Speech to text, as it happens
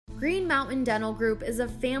Green Mountain Dental Group is a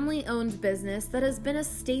family-owned business that has been a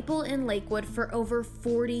staple in Lakewood for over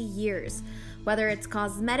 40 years. Whether it's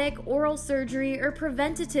cosmetic, oral surgery, or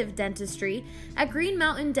preventative dentistry, at Green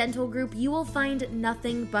Mountain Dental Group you will find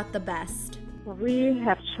nothing but the best. We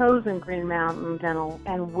have chosen Green Mountain Dental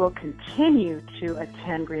and will continue to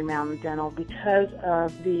attend Green Mountain Dental because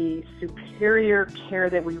of the superior care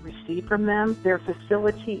that we receive from them. Their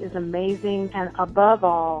facility is amazing, and above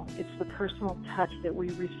all, it's the personal touch that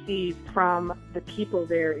we receive from the people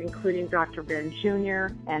there, including Dr. Ben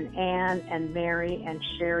Jr. and Ann and Mary and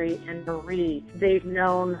Sherry and Marie. They've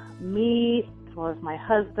known me as well as my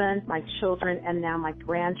husband, my children, and now my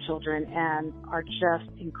grandchildren, and are just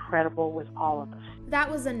incredible with all of us. That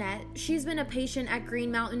was Annette. She's been a patient at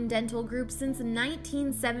Green Mountain Dental Group since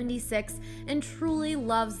 1976 and truly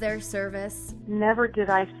loves their service. Never did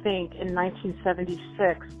I think in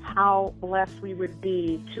 1976 how blessed we would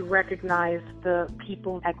be to recognize the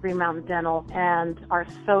people at Green Mountain Dental, and are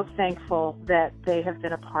so thankful that they have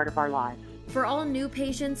been a part of our lives. For all new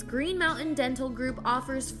patients, Green Mountain Dental Group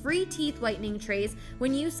offers free teeth whitening trays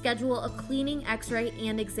when you schedule a cleaning, x-ray,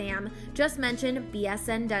 and exam. Just mention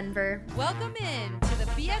BSN Denver. Welcome in to the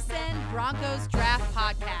BSN Broncos Draft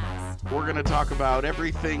Podcast. We're going to talk about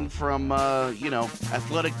everything from,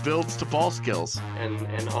 athletic builds to ball skills. And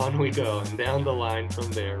on we go, and down the line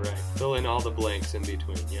from there, right? Fill in all the blanks in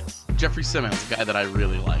between, yes. Jeffrey Simmons, a guy that I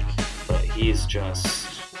really like. But he's just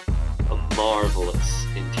a marvelous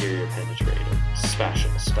interior penetrator.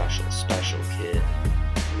 Special kid.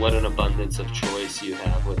 What an abundance of choice you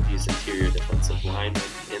have with these interior defensive linemen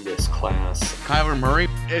in this class. Kyler Murray,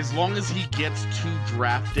 as long as he gets to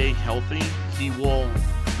draft day healthy, he will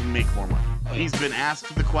make more money. He's been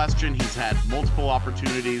asked the question. He's had multiple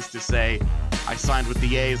opportunities to say, I signed with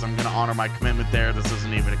the A's. I'm going to honor my commitment there. This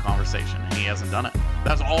isn't even a conversation. And he hasn't done it.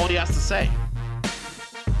 That's all he has to say.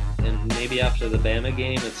 And maybe after the Bama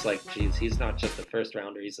game, it's like, geez, he's not just a first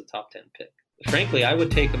rounder, he's a top 10 pick. Frankly, I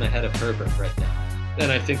would take him ahead of Herbert right now.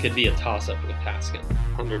 And I think it'd be a toss-up with Haskell.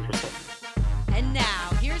 100%. And now,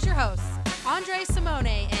 here's your hosts, Andre Simone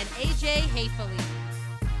and AJ Haefele.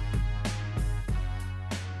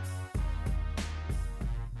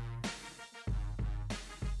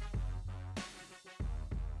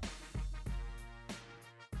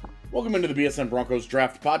 Welcome into the BSN Broncos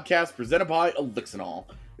Draft Podcast, presented by Elixinol.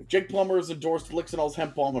 If Jake Plummer has endorsed Elixinol's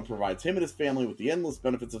hemp balm and provides him and his family with the endless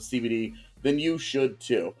benefits of CBD, then you should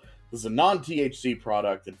too. This is a non-THC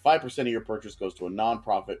product, and 5% of your purchase goes to a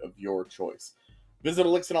nonprofit of your choice. Visit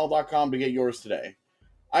Elixinol.com to get yours today.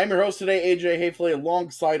 I am your host today, AJ Haefele,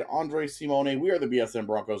 alongside Andre Simone. We are the BSN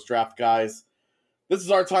Broncos Draft guys. This is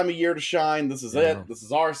our time of year to shine. This is it. This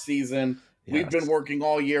is our season. Yes. We've been working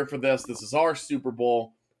all year for this. This is our Super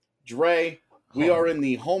Bowl. Dre, we are in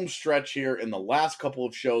the home stretch here in the last couple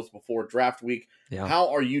of shows before draft week. Yeah.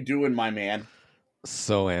 How are you doing, my man?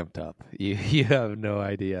 So amped up. You have no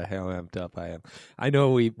idea how amped up I am. I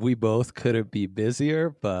know we both couldn't be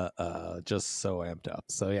busier, but just so amped up.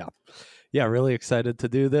 So yeah, really excited to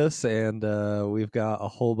do this, and we've got a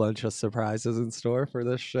whole bunch of surprises in store for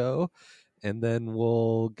this show, and then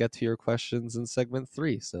we'll get to your questions in segment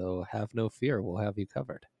 3. So have no fear, we'll have you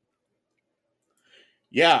covered.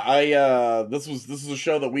 Yeah, this is a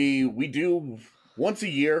show that we do once a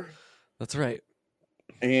year. That's right.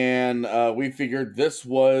 And we figured this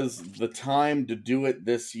was the time to do it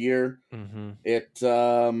this year. Mm-hmm. It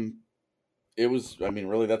was,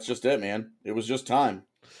 really, that's just it, man. It was just time.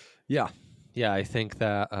 Yeah, I think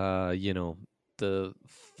that, the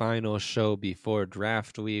final show before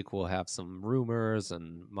draft week, we'll have some rumors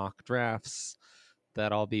and mock drafts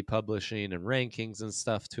that I'll be publishing and rankings and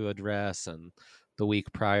stuff to address, and the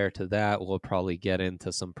week prior to that, we'll probably get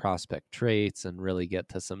into some prospect traits and really get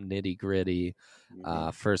to some nitty gritty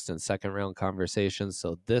first and second round conversations.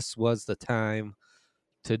 So this was the time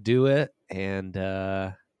to do it. And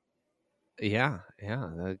give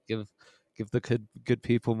the good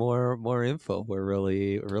people more info. We're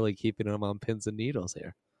really keeping them on pins and needles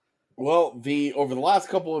here. Well, over the last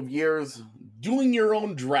couple of years, doing your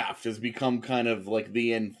own draft has become kind of like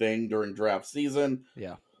the in thing during draft season.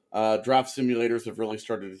 Yeah. Draft simulators have really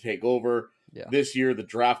started to take over. Yeah. This year, the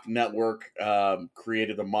Draft Network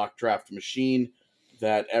created a mock draft machine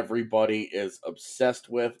that everybody is obsessed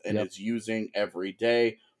with and is using every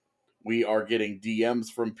day. We are getting DMs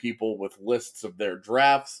from people with lists of their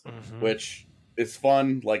drafts, which is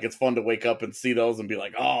fun. Like, it's fun to wake up and see those and be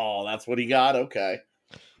like, oh, that's what he got? Okay.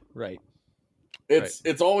 Right.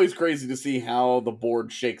 It's always crazy to see how the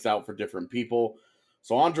board shakes out for different people.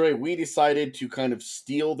 So, Andre, we decided to kind of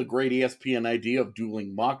steal the great ESPN idea of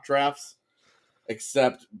dueling mock drafts.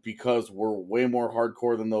 except because we're way more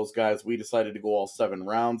hardcore than those guys, we decided to go all 7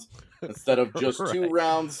 rounds instead of just 2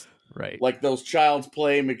 rounds. Right. Like those Child's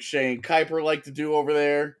Play, McShay and Kuiper like to do over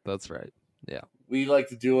there. That's right. Yeah. We like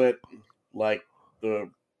to do it like the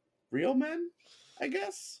real men, I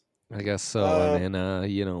guess. I guess so. I mean,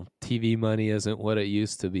 TV money isn't what it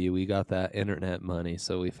used to be. We got that internet money,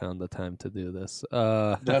 so we found the time to do this.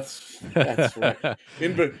 That's right.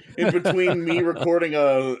 In between me recording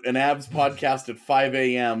an abs podcast at 5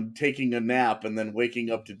 a.m., taking a nap, and then waking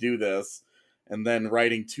up to do this, and then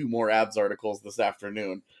writing 2 more abs articles this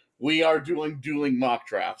afternoon, we are doing dueling mock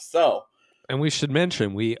drafts. So, and we should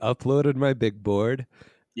mention we uploaded my big board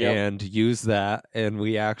and used that, and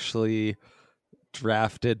we actually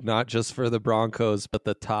drafted not just for the Broncos but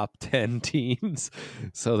the top 10 teams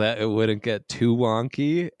so that it wouldn't get too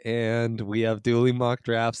wonky. And we have dueling mock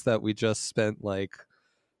drafts that we just spent like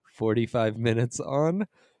 45 minutes on.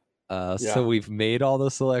 So we've made all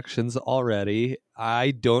the selections already.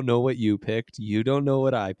 I don't know what you picked, you don't know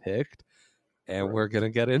what I picked, and we're gonna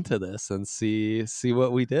get into this and see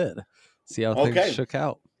what we did, see how things shook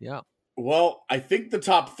out. Well, I think the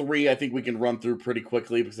top 3 I think we can run through pretty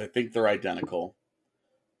quickly because I think they're identical.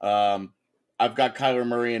 I've got Kyler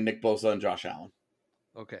Murray and Nick Bosa and Josh Allen.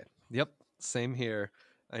 Okay. Yep. Same here.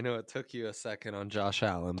 I know it took you a second on Josh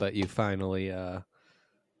Allen, but you finally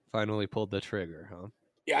pulled the trigger, huh?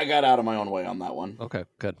 Yeah, I got out of my own way on that one. Okay,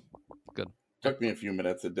 good. Took me a few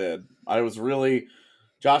minutes, it did. I was really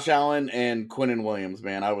Josh Allen and Quinnen Williams,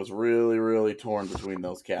 man. I was really, really torn between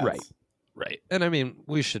those cats. Right. And I mean,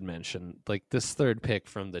 we should mention, like, this 3rd pick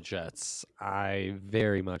from the Jets, I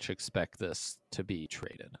very much expect this to be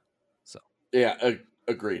traded. So yeah,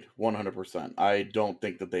 agreed, 100%. I don't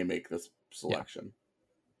think that they make this selection.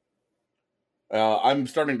 I'm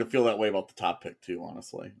starting to feel that way about the top pick too,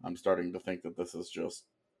 honestly. I'm starting to think that this is just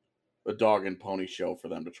a dog and pony show for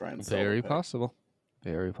them to try and sell. Very possible.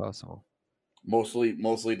 Very possible. Mostly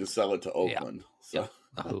to sell it to Oakland. Yeah. So.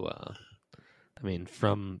 Who, I mean,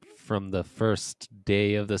 from the first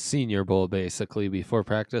day of the Senior Bowl, basically, before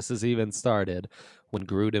practices even started, when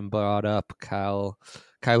Gruden brought up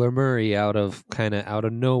Kyler Murray out of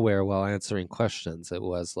nowhere while answering questions, it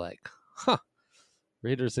was like,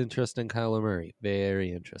 Raiders interest in Kyler Murray.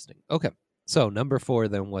 Very interesting. Okay, so number 4,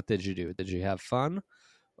 then what did you do? Did you have fun,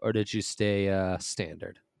 or did you stay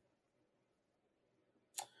standard?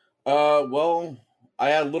 Well, I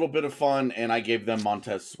had a little bit of fun, and I gave them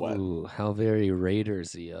Montez Sweat. Ooh, how very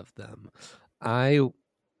Raidersy of them.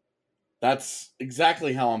 That's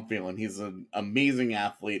exactly how I'm feeling. He's an amazing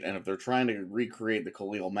athlete, and if they're trying to recreate the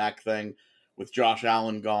Khalil Mack thing with Josh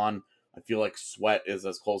Allen gone, I feel like Sweat is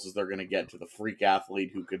as close as they're going to get to the freak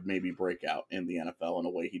athlete who could maybe break out in the NFL in a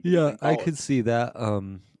way he did. Yeah, I could see that.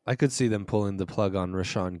 I could see them pulling the plug on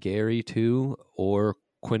Rashawn Gary too, or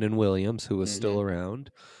Quinnen Williams, who was still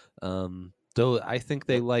around. Though I think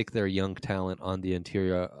they like their young talent on the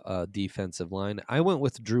interior defensive line. I went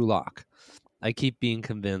with Drew Lock. I keep being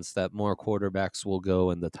convinced that more quarterbacks will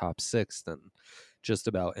go in the top 6 than just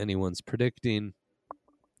about anyone's predicting.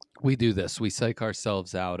 We do this. We psych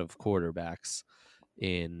ourselves out of quarterbacks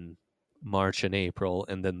in March and April,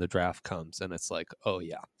 and then the draft comes, and it's like, oh,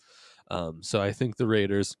 yeah. So I think the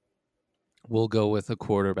Raiders will go with a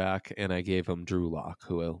quarterback, and I gave them Drew Lock,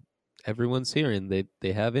 who everyone's hearing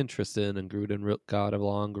they have interest in, and Gruden got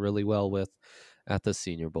along really well with at the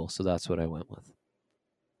Senior Bowl. So that's what I went with.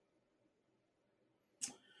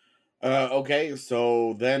 Okay,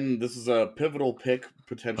 so then this is a pivotal pick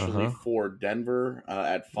potentially for Denver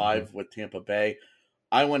at 5 with Tampa Bay.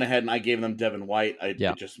 I went ahead and I gave them Devin White.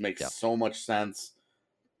 It just makes so much sense.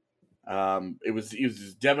 It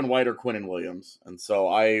was Devin White or Quinnen Williams, and so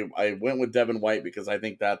I went with Devin White because I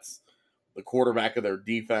think that's the quarterback of their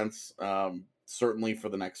defense, certainly for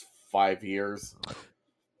the next 5 years.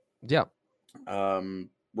 Yeah.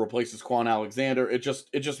 Replaces Quan Alexander. It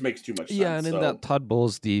just makes too much sense. Yeah, and in that Todd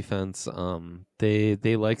Bowles defense, they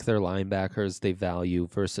like their linebackers. They value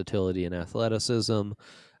versatility and athleticism.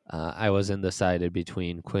 I was undecided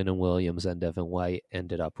between Quinnen Williams and Devin White.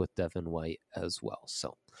 Ended up with Devin White as well.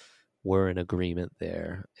 So we're in agreement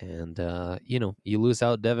there. And you lose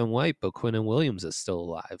out Devin White, but Quinnen Williams is still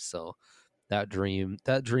alive. So that dream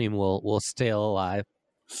will stay alive.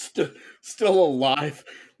 Still alive,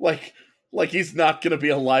 like he's not going to be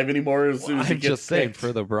alive anymore as soon as he gets just saying, picked.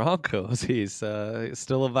 for the Broncos, he's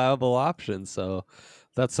still a viable option. So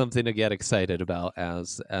that's something to get excited about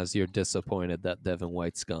as you're disappointed that Devin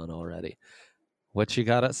White's gone already. What you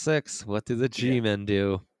got at 6? What do the G-men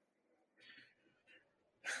do?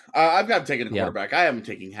 I've got taking a quarterback. I haven't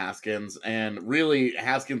taken Haskins, and really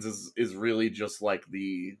Haskins is really just like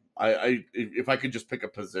the if I could just pick a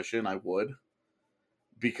position, I would,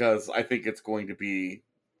 because I think it's going to be.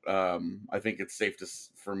 I think it's safe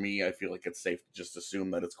for me. I feel like it's safe to just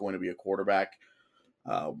assume that it's going to be a quarterback.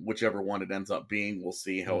 Whichever one it ends up being, we'll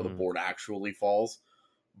see how the board actually falls.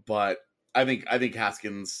 But I think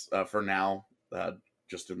Haskins for now,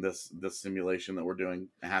 just in this simulation that we're doing,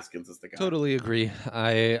 Haskins is the guy. Totally agree.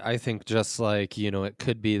 I think just like, it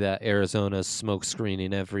could be that Arizona's smoke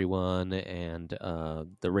screening everyone, and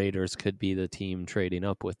the Raiders could be the team trading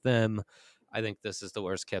up with them. I think this is the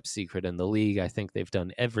worst kept secret in the league. I think they've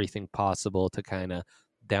done everything possible to kind of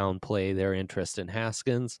downplay their interest in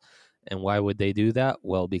Haskins. And why would they do that?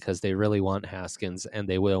 Well, because they really want Haskins, and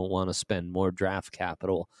they will want to spend more draft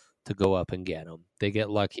capital to go up and get him. They get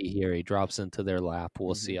lucky here. He drops into their lap.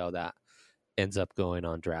 We'll see how that ends up going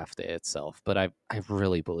on draft day itself. But I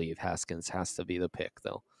really believe Haskins has to be the pick,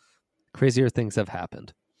 though. Crazier things have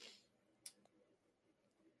happened.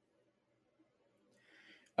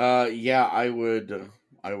 Yeah, I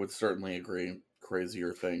would certainly agree.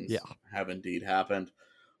 Crazier things have indeed happened.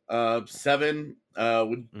 7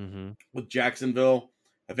 with Jacksonville.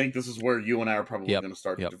 I think this is where you and I are probably going to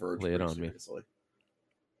start to diverge pretty seriously.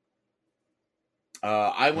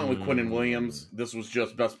 I went with Quinnen Williams. This was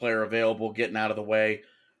just best player available, getting out of the way.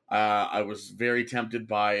 I was very tempted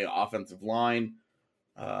by offensive line.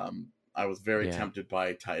 I was very tempted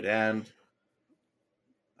by tight end.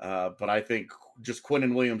 But I think just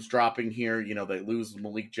Quinnen Williams dropping here, they lose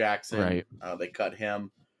Malik Jackson. Right. They cut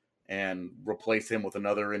him and replace him with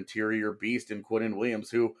another interior beast in Quinnen Williams,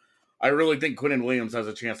 who I really think Quinnen Williams has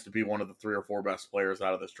a chance to be one of the 3 or 4 best players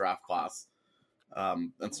out of this draft class.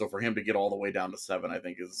 And so for him to get all the way down to 7, I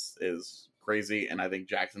think is crazy. And I think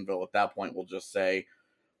Jacksonville at that point will just say,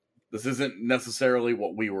 this isn't necessarily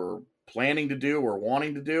what we were planning to do or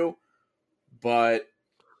wanting to do, but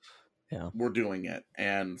we're doing it.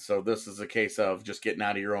 And so this is a case of just getting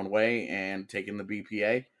out of your own way and taking the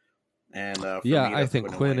BPA. And I think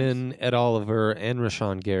Quinnen, Ed Oliver, and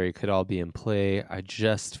Rashawn Gary could all be in play. I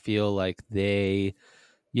just feel like they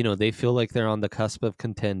feel like they're on the cusp of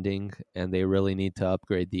contending, and they really need to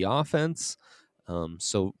upgrade the offense.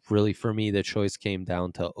 So really for me, the choice came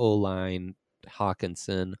down to O-line,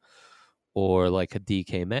 Hawkinson, or like a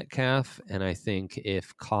DK Metcalf. And I think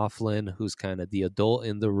if Coughlin, who's kind of the adult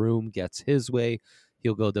in the room, gets his way,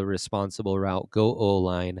 he'll go the responsible route, go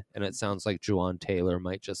O-line, and it sounds like Juwan Taylor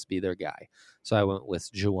might just be their guy. So I went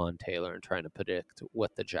with Juwan Taylor and trying to predict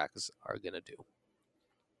what the Jacks are going to do.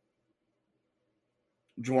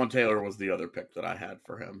 Juwan Taylor was the other pick that I had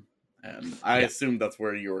for him, and I assumed that's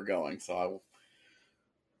where you were going.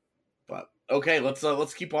 But okay,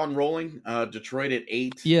 let's keep on rolling. Detroit at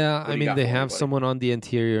 8. Yeah, I mean, they have someone on the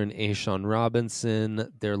interior in Ashawn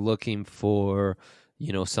Robinson. They're looking for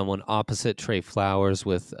someone opposite Trey Flowers,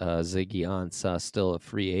 with Ziggy Ansah still a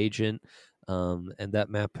free agent. And that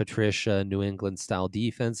Matt Patricia New England style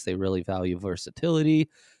defense, they really value versatility.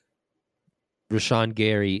 Rashawn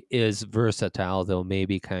Gary is versatile, though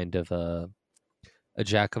maybe kind of a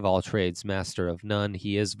jack of all trades, master of none.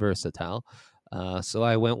 He is versatile. So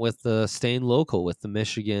I went with staying local with the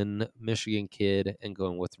Michigan kid and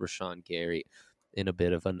going with Rashawn Gary in a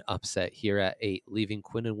bit of an upset here at 8, leaving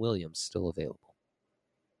Quinnen Williams still available.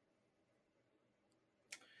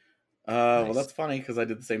 Nice. Well, that's funny because I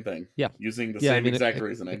did the same thing. Yeah. Using the same exact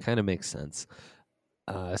reasoning. It kind of makes sense,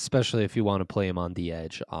 especially if you want to play him on the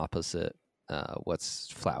edge opposite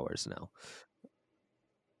what's Flowers now.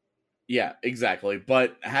 Yeah, exactly.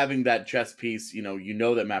 But having that chess piece, you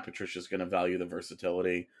know that Matt Patricia is going to value the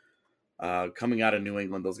versatility. Coming out of New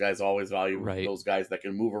England, those guys always value those guys that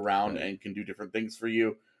can move around and can do different things for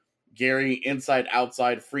you. Gary, inside,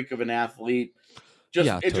 outside, freak of an athlete.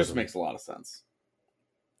 Just makes a lot of sense.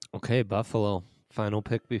 Okay, Buffalo. Final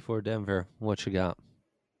pick before Denver. What you got?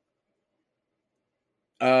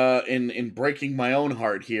 In breaking my own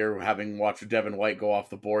heart here, having watched Devin White go off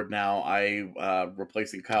the board now, I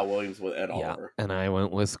replacing Kyle Williams with Ed Oliver. And I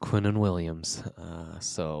went with Quinnen Williams.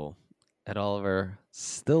 So Ed Oliver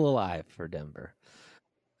still alive for Denver.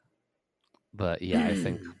 But yeah, I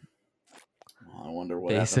think I wonder what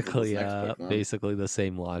basically basically the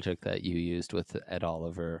same logic that you used with Ed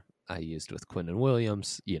Oliver, I used with Quinnen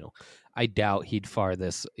Williams. I doubt he'd fall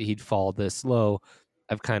this low.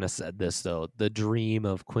 I've kind of said this, though. The dream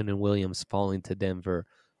of Quinnen Williams falling to Denver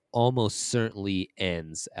almost certainly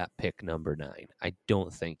ends at pick number 9. I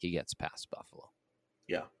don't think he gets past Buffalo.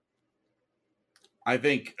 Yeah. I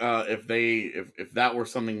think if that were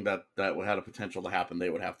something that had a potential to happen, they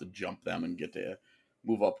would have to jump them and get to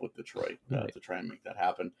move up with Detroit to try and make that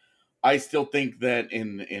happen. I still think that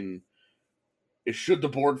in should the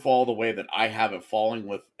board fall the way that I have it falling,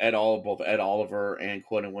 with both Ed Oliver and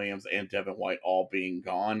Quentin Williams and Devin White all being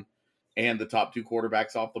gone, and the top 2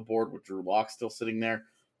 quarterbacks off the board with Drew Lock still sitting there,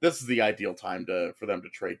 this is the ideal time for them to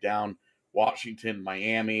trade down. Washington,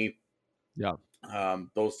 Miami, Yeah.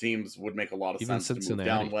 Those teams would make a lot of Even sense to move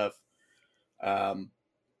Cincinnati. down with. I'm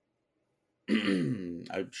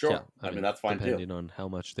sure. Yeah, I mean, that's fine depending too. on how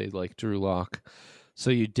much they like Drew Lock. So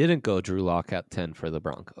you didn't go Drew Lock at 10 for the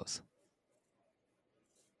Broncos.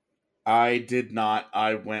 I did not.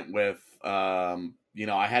 I went with, I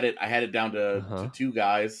had it down to 2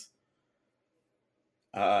 guys,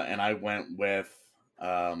 and I went with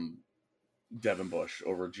Devin Bush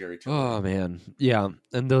over Jerry Tillery. Oh man, yeah,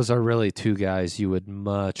 and those are really 2 guys you would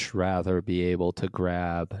much rather be able to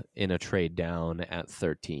grab in a trade down at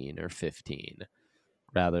 13 or 15,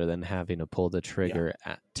 rather than having to pull the trigger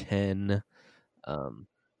at 10.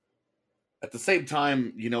 At the same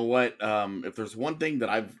time, you know what? If there's one thing that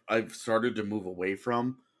I've started to move away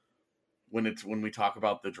from when we talk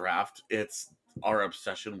about the draft, it's our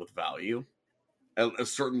obsession with value.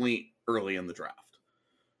 Certainly early in the draft.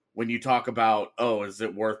 When you talk about, is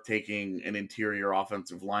it worth taking an interior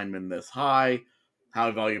offensive lineman this high?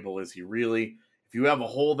 How valuable is he really? If you have a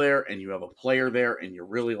hole there and you have a player there and you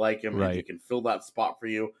really like him and he can fill that spot for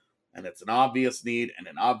you, and it's an obvious need and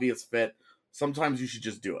an obvious fit, sometimes you should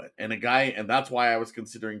just do it. And that's why I was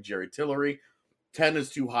considering Jerry Tillery. 10 is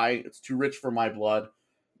too high. It's too rich for my blood,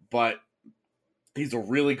 but he's a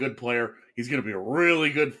really good player. He's going to be a really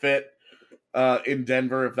good fit in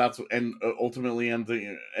Denver, if that's, and ultimately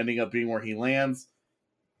ending up being where he lands.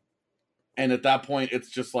 And at that point, it's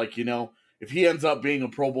just like, if he ends up being a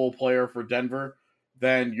Pro Bowl player for Denver,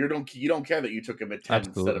 then you don't care that you took him at 10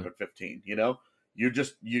 instead of at 15. You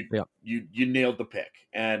nailed the pick,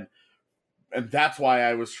 and that's why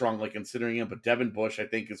I was strongly considering him. But Devin Bush, I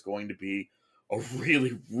think, is going to be a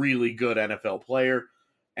really, really good NFL player,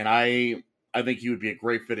 and I think he would be a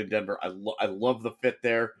great fit in Denver. I love the fit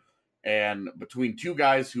there. And between 2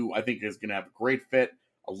 guys who I think is going to have a great fit,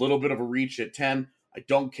 a little bit of a reach at 10, I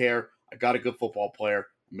don't care. I got a good football player,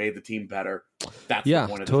 made the team better. That's the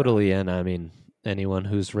point of the totally. draft. And I mean, anyone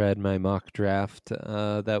who's read my mock draft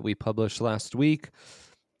that we published last week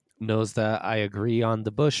knows that I agree on the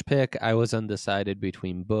Bush pick. I was undecided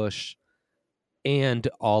between Bush and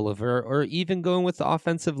Oliver, or even going with the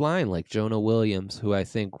offensive line like Jonah Williams, who I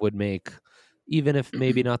think would make, even if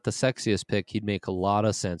maybe not the sexiest pick, he'd make a lot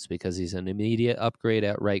of sense because he's an immediate upgrade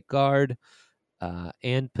at right guard.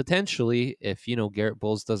 And potentially, if, Garrett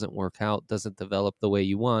Bowles doesn't work out, doesn't develop the way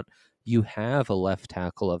you want, you have a left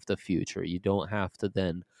tackle of the future. You don't have to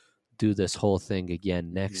then do this whole thing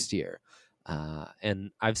again next year.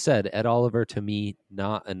 And I've said Ed Oliver, to me,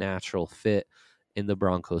 not a natural fit in the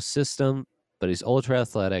Broncos system, but he's ultra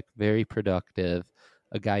athletic, very productive,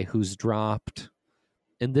 a guy who's dropped.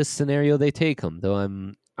 In this scenario, they take him, though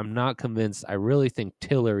I'm not convinced. I really think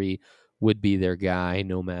Tillery would be their guy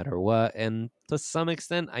no matter what. And to some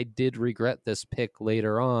extent, I did regret this pick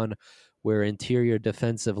later on, where interior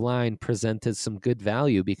defensive line presented some good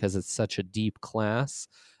value because it's such a deep class,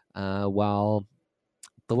 while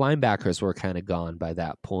the linebackers were kind of gone by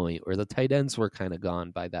that point, or the tight ends were kind of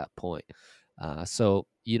gone by that point. So,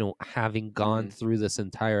 having gone through this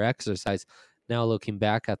entire exercise, now looking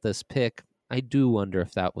back at this pick, I do wonder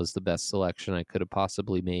if that was the best selection I could have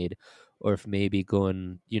possibly made, or if maybe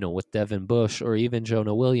going, with Devin Bush or even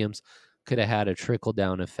Jonah Williams could have had a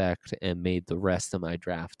trickle-down effect and made the rest of my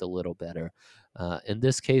draft a little better. In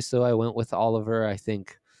this case, though, I went with Oliver. I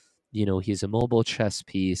think, he's a mobile chess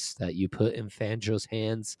piece that you put in Fangio's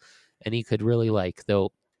hands, and he could really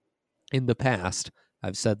though in the past,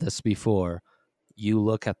 I've said this before, you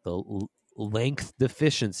look at the length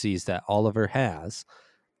deficiencies that Oliver has,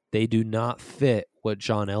 they do not fit what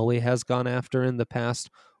John Elway has gone after in the past,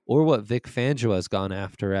 or what Vic Fangio has gone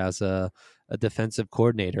after as a defensive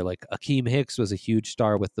coordinator. Like Akeem Hicks was a huge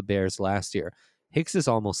star with the Bears last year. Hicks is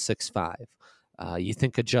almost 6'5". You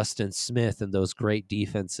think of Justin Smith and those great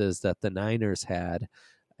defenses that the Niners had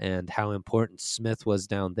and how important Smith was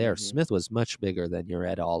down there. Smith was much bigger than your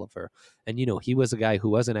Ed Oliver. And, he was a guy who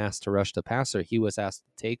wasn't asked to rush the passer. He was asked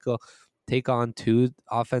to take on 2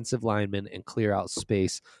 offensive linemen and clear out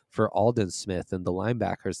space for Aldon Smith and the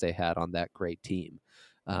linebackers they had on that great team.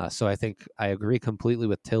 So I think I agree completely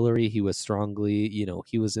with Tillery. He was strongly,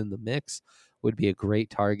 he was in the mix, would be a great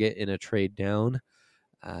target in a trade down.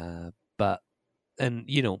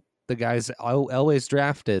 The guys always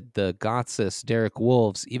drafted, the Gotsis, Derek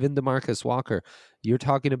Wolves, even DeMarcus Walker, you're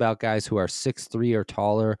talking about guys who are 6'3" or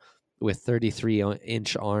taller with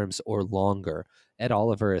 33-inch arms or longer. Ed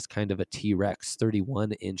Oliver is kind of a T-Rex,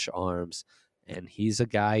 31-inch arms And he's a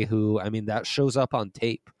guy who, I mean, that shows up on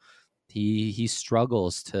tape. He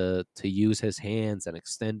struggles to use his hands and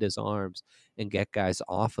extend his arms and get guys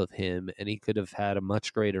off of him, and he could have had a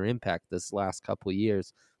much greater impact this last couple of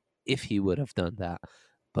years if he would have done that.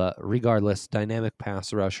 But regardless, dynamic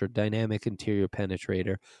pass rusher, dynamic interior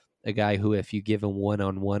penetrator, a guy who, if you give him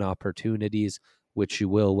one-on-one opportunities, which you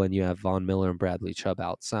will when you have Von Miller and Bradley Chubb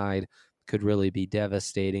outside, could really be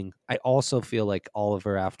devastating. I also feel like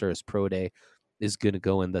Oliver, after his pro day, is going to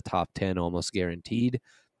go in the top 10 almost guaranteed.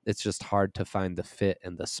 It's just hard to find the fit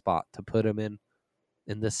and the spot to put him in.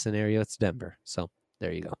 In this scenario, it's Denver. So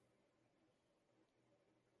there you go.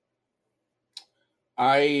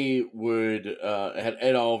 I would, had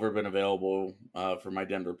Ed Oliver been available for my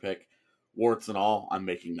Denver pick, warts and all, I'm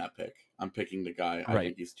making that pick. I'm picking the guy. I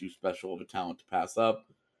think he's too special of a talent to pass up,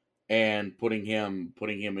 and putting him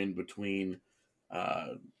in between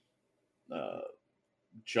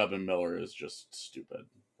Chubb and Miller is just stupid.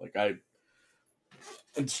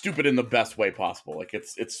 And stupid in the best way possible. Like,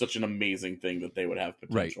 it's such an amazing thing that they would have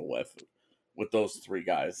potential with those three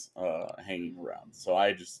guys hanging around. So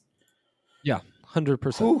I just,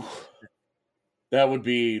 100%. That would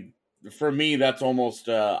be, for me, that's almost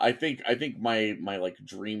I think my like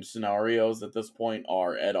dream scenarios at this point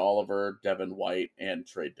are Ed Oliver, Devin White, and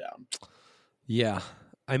trade down. Yeah.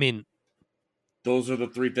 I mean, those are the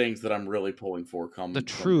three things that I'm really pulling for. The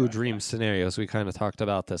true dream scenarios, we kind of talked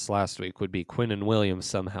about this last week, would be Quinnen Williams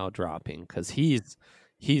somehow dropping, because he's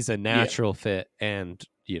a natural fit and,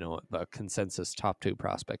 a consensus top 2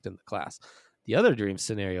 prospect in the class. The other dream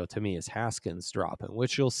scenario to me is Haskins dropping,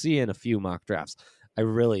 which you'll see in a few mock drafts. I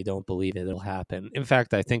really don't believe it'll happen. In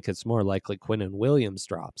fact, I think it's more likely Quinnen Williams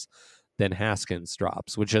drops than Haskins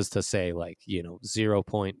drops, which is to say,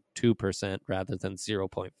 0.2% rather than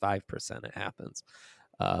 0.5% it happens.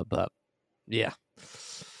 But yeah.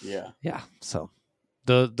 So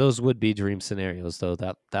those would be dream scenarios, though.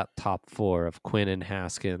 That top 4 of Quinnen,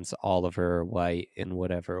 Haskins, Oliver, White, in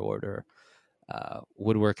whatever order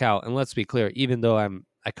would work out. And let's be clear, even though I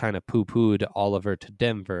kind of poo-pooed Oliver to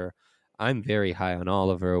Denver, I'm very high on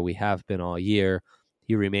Oliver. We have been all year.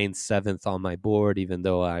 He remains 7th on my board, even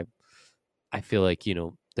though I feel like,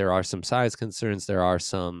 there are some size concerns. There are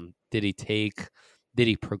some, did he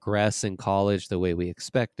progress in college the way we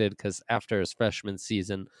expected? Because after his freshman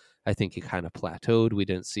season, I think he kind of plateaued. We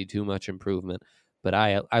didn't see too much improvement. But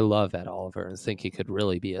I love Ed Oliver and think he could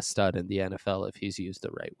really be a stud in the NFL if he's used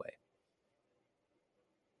the right way.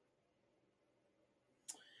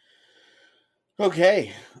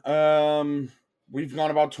 Okay. We've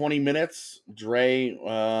gone about 20 minutes. Dre,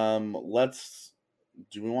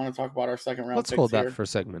 do we want to talk about our second round? Let's hold that for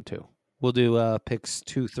segment 2. We'll do picks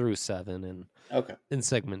 2 through 7 in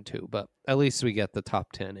segment 2, but at least we get the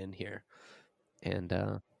top 10 in here. And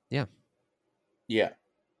yeah.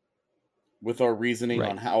 With our reasoning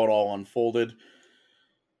on how it all unfolded.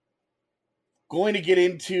 Going to get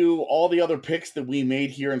into all the other picks that we made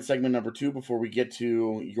here in segment number 2 before we get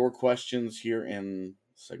to your questions here in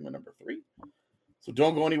segment number 3. So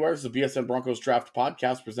don't go anywhere. This is the BSN Broncos Draft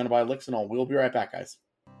podcast presented by Lixinol. We'll be right back, guys.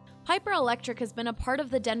 Piper Electric has been a part of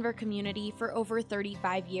the Denver community for over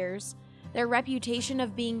 35 years. Their reputation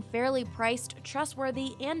of being fairly priced,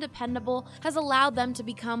 trustworthy, and dependable has allowed them to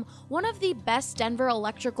become one of the best Denver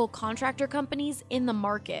electrical contractor companies in the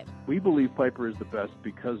market. We believe Piper is the best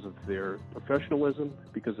because of their professionalism,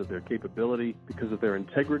 because of their capability, because of their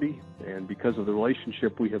integrity, and because of the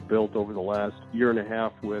relationship we have built over the last year and a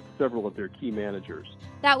half with several of their key managers.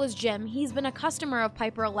 That was Jim. He's been a customer of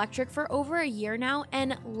Piper Electric for over a year now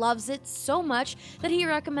and loves it so much that he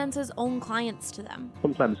recommends his own clients to them.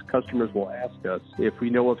 Sometimes customers will ask us if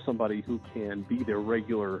we know of somebody who can be their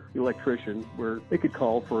regular electrician, where they could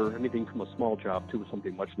call for anything from a small job to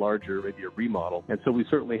something much larger, maybe a remodel. And so we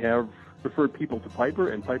certainly have referred people to Piper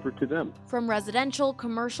and Piper to them. From residential,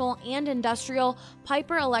 commercial, and industrial,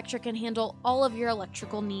 Piper Electric can handle all of your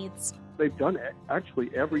electrical needs. They've done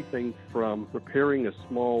actually everything from repairing a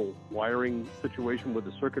small wiring situation with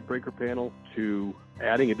a circuit breaker panel to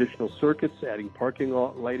adding additional circuits, adding parking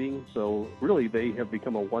lot lighting. So really, they have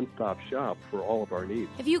become a one-stop shop for all of our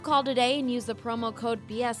needs. If you call today and use the promo code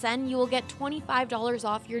BSN, you will get $25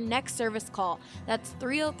 off your next service call. That's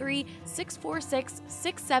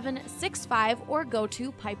 303-646-6765 or go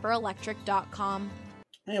to piperelectric.com.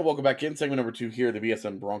 Hey, welcome back in. Segment number 2 here, the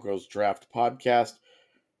BSN Broncos Draft podcast.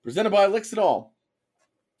 Presented by Lixinol.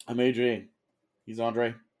 I'm AJ. He's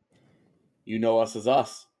Andre. You know us as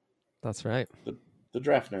us. That's right. The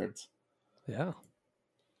draft nerds. Yeah.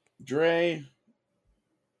 Dre,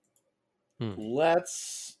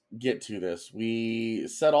 let's get to this. We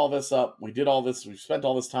set all this up. We did all this. We've spent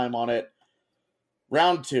all this time on it.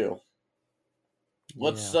 Round 2.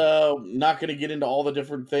 Let's not going to get into all the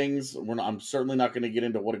different things. I'm certainly not going to get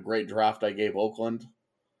into what a great draft I gave Oakland.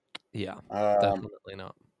 Yeah, definitely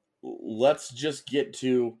not. Let's just get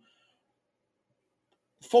to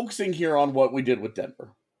focusing here on what we did with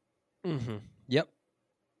Denver. Mm-hmm. Yep.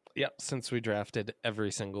 Since we drafted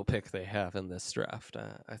every single pick they have in this draft,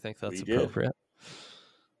 I think that's appropriate.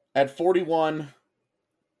 At 41,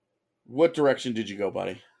 what direction did you go,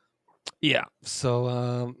 buddy? Yeah,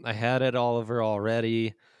 so I had it Oliver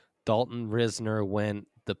already. Dalton Risner went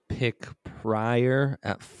the pick prior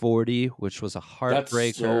at 40, which was a heartbreaker.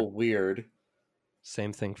 That's so weird.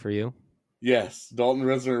 Same thing for you? Yes, Dalton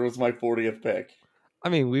Risner was my 40th pick. I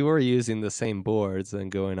mean, we were using the same boards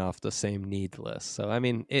and going off the same need list. So, I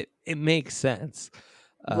mean, it makes sense.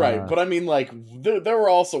 Right, but I mean, like, there were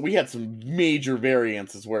also, we had some major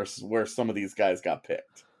variances where some of these guys got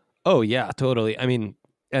picked. Oh, yeah, totally. I mean,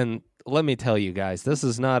 and let me tell you guys, this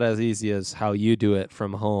is not as easy as how you do it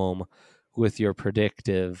from home with your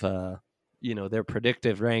predictive, their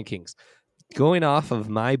predictive rankings. Going off of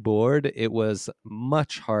my board, it was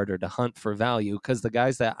much harder to hunt for value because the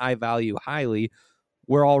guys that I value highly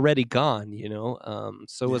were already gone,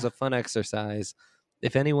 so it was a fun exercise.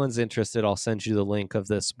 If anyone's interested, I'll send you the link of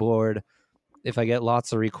this board. If I get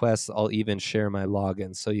lots of requests, I'll even share my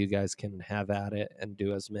login so you guys can have at it and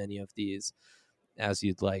do as many of these as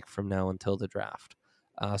you'd like from now until the draft.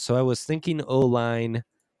 So I was thinking O-line,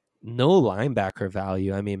 no linebacker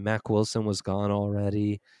value. I mean, Mac Wilson was gone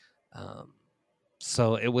already.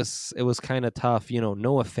 So it was kind of tough.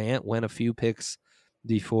 Noah Fant went a few picks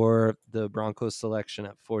before the Broncos selection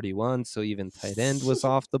at 41, so even tight end was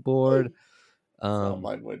off the board.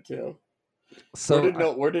 Mine went too. So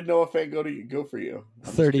where did Noah Fant go for you?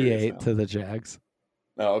 38 to the Jags.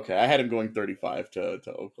 Oh, okay. I had him going 35 to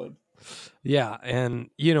Oakland. Yeah, and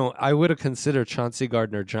I would have considered Chauncey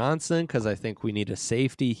Gardner-Johnson because I think we need a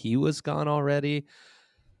safety. He was gone already.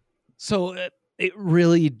 So it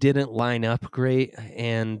really didn't line up great,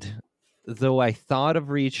 and though I thought of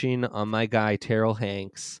reaching on my guy, Terrell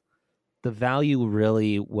Hanks, the value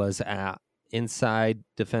really was at inside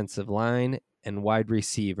defensive line and wide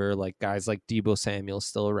receiver, like guys like Deebo Samuel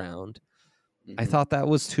still around. Mm-hmm. I thought that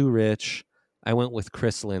was too rich. I went with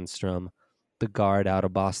Chris Lindstrom, the guard out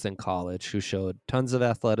of Boston College, who showed tons of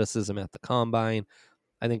athleticism at the combine.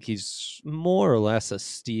 I think he's more or less a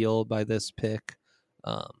steal by this pick.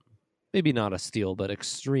 Maybe not a steal, but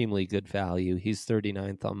extremely good value. He's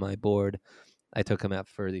 39th on my board. I took him at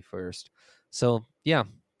 31st. So, yeah,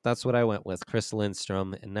 that's what I went with, Chris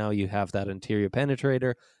Lindstrom. And now you have that interior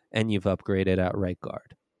penetrator, and you've upgraded at right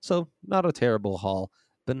guard. So, not a terrible haul,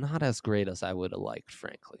 but not as great as I would have liked,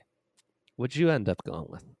 frankly. What'd you end up going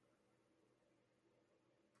with?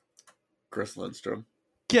 Chris Lindstrom.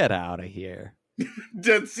 Get out of here.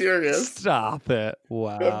 Dead serious. Stop it.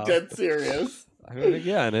 Wow. I'm dead serious. I mean,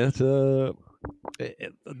 again, the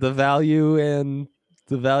value and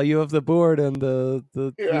the value of the board and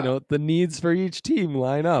the needs for each team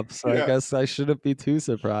line up. So I guess I shouldn't be too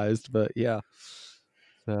surprised. But yeah,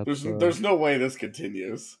 there's no way this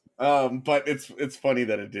continues. But it's funny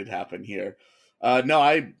that it did happen here.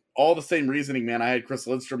 All the same reasoning, man. I had Chris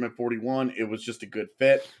Lindstrom at 41. It was just a good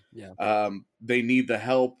fit. Yeah. They need the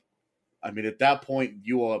help. I mean, at that point,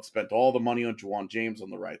 you all have spent all the money on Juwan James on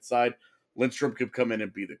the right side. Lindstrom could come in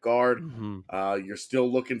and be the guard. Mm-hmm. You're still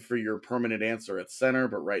looking for your permanent answer at center,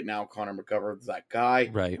 but right now Connor McGovern's that guy.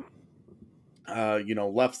 Right.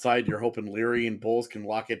 Left side, you're hoping Leary and Bowles can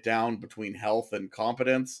lock it down between health and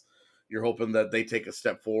competence. You're hoping that they take a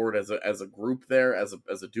step forward as a group there, as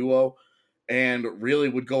a duo, and really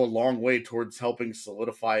would go a long way towards helping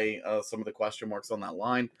solidify some of the question marks on that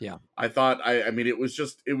line. Yeah. I thought, it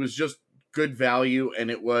was just good value, and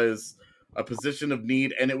it was a position of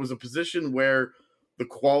need, and it was a position where the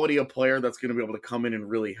quality of player that's going to be able to come in and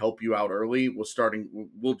really help you out early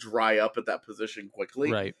will dry up at that position quickly.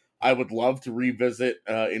 Right. I would love to revisit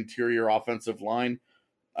interior offensive line,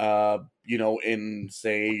 in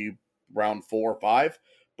say round 4 or 5.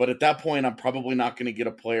 But at that point, I'm probably not going to get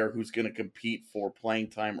a player who's going to compete for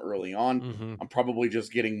playing time early on. Mm-hmm. I'm probably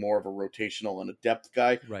just getting more of a rotational and a depth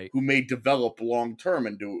guy who may develop long term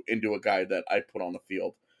into a guy that I put on the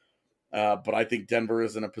field. But I think Denver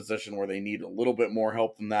is in a position where they need a little bit more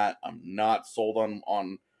help than that. I'm not sold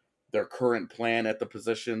on their current plan at the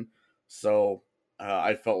position. So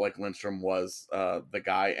I felt like Lindstrom was the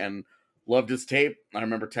guy and loved his tape. I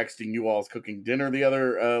remember texting you all as cooking dinner the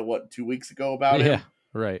other, 2 weeks ago about him. Yeah,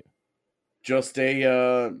 right. Just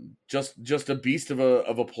a beast of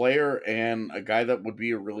a player and a guy that would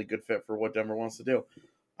be a really good fit for what Denver wants to do.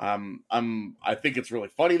 I think it's really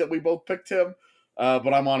funny that we both picked him.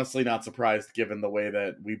 But I'm honestly not surprised given the way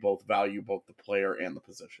that we both value both the player and the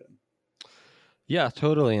position. Yeah,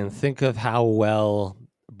 totally. And think of how well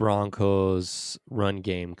Broncos run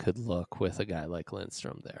game could look with a guy like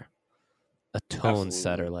Lindstrom there. A tone Absolutely.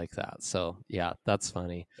 setter like that. So yeah, that's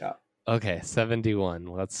funny. Yeah. Okay, 71.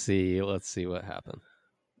 Let's see what happened.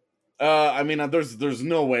 I mean, there's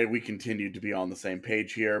no way we continued to be on the same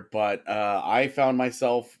page here, but I found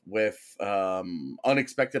myself with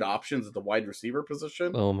unexpected options at the wide receiver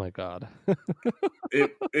position. Oh my god.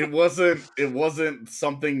 it wasn't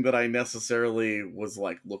something that I necessarily was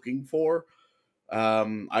like looking for.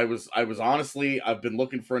 I was honestly, I've been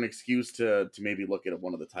looking for an excuse to maybe look at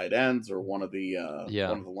one of the tight ends or one of the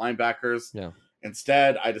linebackers. Yeah.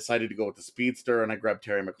 Instead, I decided to go with the speedster and I grabbed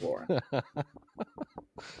Terry McLaurin.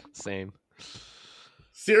 Same.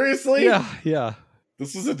 Seriously? Yeah.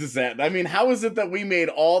 This is a disaster. I mean, how is it that we made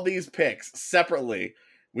all these picks separately?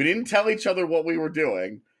 We didn't tell each other what we were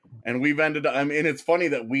doing, and we've ended up. I mean, it's funny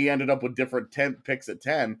that we ended up with different 10 picks at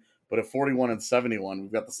 10, but at 41 and 71,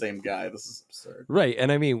 we've got the same guy. This is absurd. Right,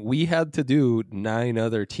 and I mean, we had to do 9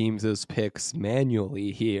 other teams' picks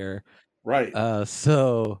manually here. Right.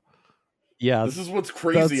 So, yeah. This is what's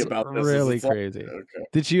crazy about this. Really crazy. Okay.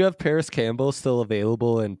 Did you have Paris Campbell still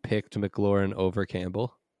available and picked McLaurin over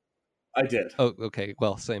Campbell? I did. Oh, okay.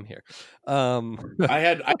 Well, same here.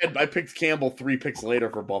 I picked Campbell 3 picks later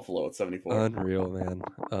for Buffalo at 74. Unreal,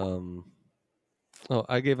 man.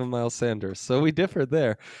 I gave him Miles Sanders, so we differed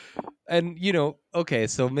there. And okay,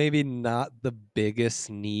 so maybe not the biggest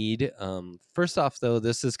need. First off, though,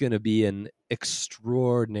 this is going to be an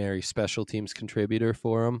extraordinary special teams contributor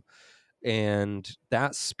for him, and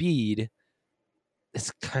that speed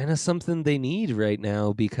is kind of something they need right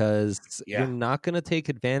now because you're not going to take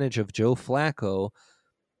advantage of Joe Flacco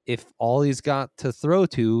if all he's got to throw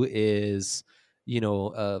to is,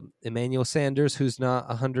 Emmanuel Sanders, who's not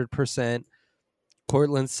 100%,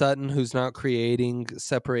 Cortland Sutton, who's not creating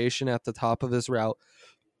separation at the top of his route,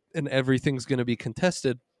 and everything's going to be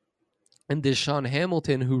contested, and Deshaun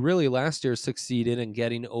Hamilton, who really last year succeeded in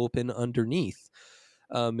getting open underneath.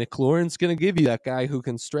 McLaurin's going to give you that guy who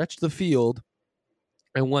can stretch the field.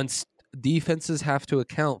 And once defenses have to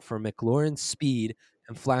account for McLaurin's speed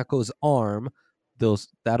and Flacco's arm,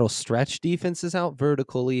 that'll stretch defenses out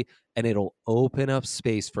vertically, and it'll open up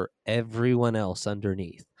space for everyone else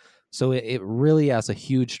underneath. So it really has a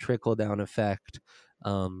huge trickle-down effect.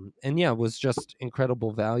 It was just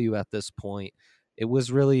incredible value at this point. It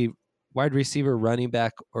was really wide receiver, running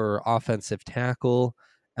back, or offensive tackle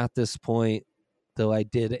at this point, though I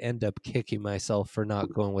did end up kicking myself for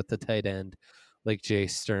not going with the tight end like Jay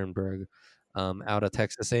Sternberg out of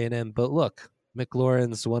Texas A&M. But look,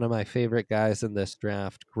 McLaurin's one of my favorite guys in this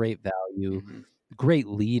draft. Great value, great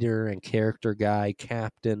leader and character guy,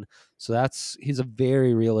 captain. So he's a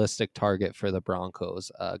very realistic target for the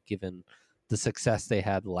Broncos, given the success they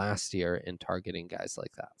had last year in targeting guys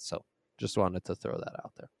like that. So just wanted to throw that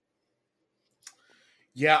out there.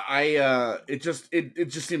 Yeah, it just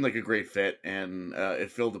seemed like a great fit, and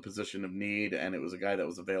it filled a position of need, and it was a guy that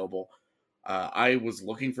was available. I was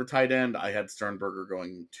looking for tight end. I had Sternberger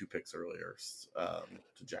going 2 picks earlier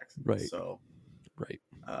to Jackson. Right. So, right.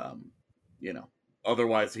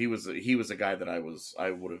 Otherwise he was a guy that I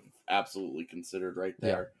would have absolutely considered right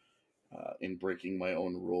there in breaking my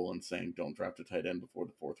own rule and saying don't draft a tight end before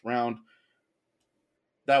the 4th round.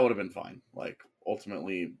 That would have been fine. Like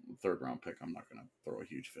ultimately 3rd round pick, I'm not going to throw a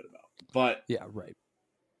huge fit about. But yeah, right.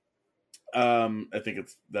 I think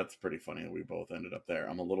that's pretty funny that we both ended up there.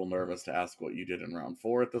 I'm a little nervous to ask what you did in round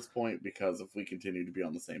 4 at this point, because if we continue to be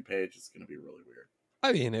on the same page, it's going to be really weird.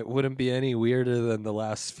 I mean, it wouldn't be any weirder than the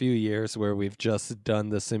last few years where we've just done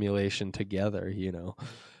the simulation together,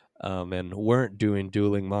 and weren't doing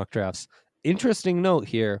dueling mock drafts. Interesting note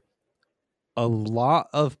here, a lot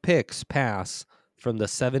of picks pass from the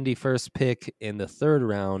 71st pick in the 3rd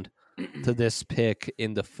round to this pick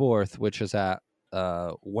in the 4th, which is at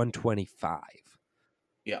 125.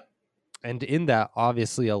 Yeah. And in that,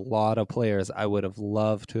 obviously, a lot of players I would have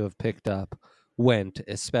loved to have picked up went,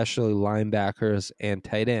 especially linebackers and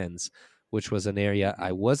tight ends, which was an area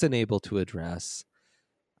I wasn't able to address.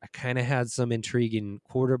 I kind of had some intriguing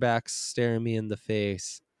quarterbacks staring me in the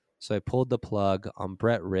face, so I pulled the plug on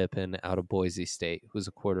Brett Rippon out of Boise State, who's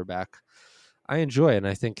a quarterback I enjoy and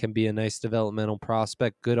I think can be a nice developmental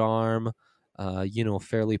prospect. Good arm,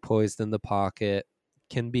 fairly poised in the pocket,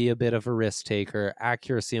 can be a bit of a risk taker.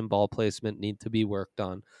 Accuracy and ball placement need to be worked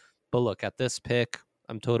on. But look, at this pick,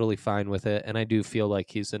 I'm totally fine with it, and I do feel like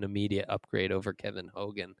he's an immediate upgrade over Kevin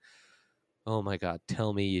Hogan. Oh my God,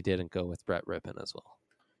 tell me you didn't go with Brett Rippon as well.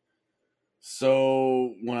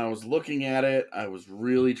 So when I was looking at it, I was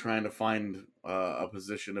really trying to find a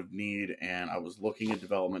position of need, and I was looking at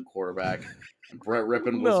development quarterback. And Brett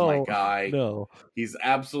Rippon was my guy. No. He's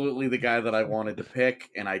absolutely the guy that I wanted to pick,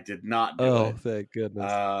 and I did not do Oh, it. thank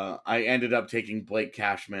goodness. I ended up taking Blake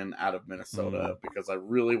Cashman out of Minnesota because I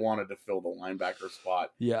really wanted to fill the linebacker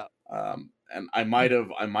spot. Yeah. And I might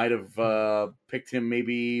have picked him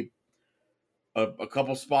maybe a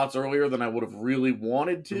couple spots earlier than I would have really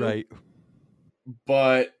wanted to. Right.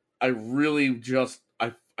 But I really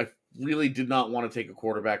I really did not want to take a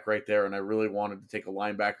quarterback right there, and I really wanted to take a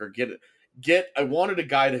linebacker. I wanted a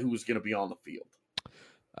guy who was going to be on the field.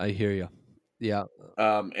 I hear you. Yeah.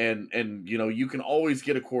 And you can always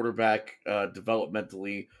get a quarterback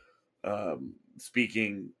developmentally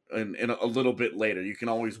speaking in a little bit later. You can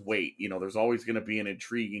always wait. There's always going to be an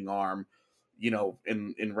intriguing arm,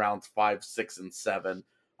 in rounds 5, 6, and 7.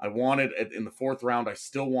 I wanted in the 4th round, I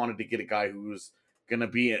still wanted to get a guy who was going to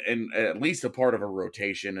be in at least a part of a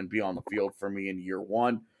rotation and be on the field for me in year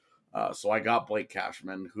 1. So I got Blake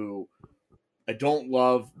Cashman, who I don't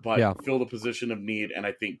love, but filled a position of need and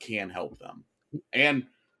I think can help them. And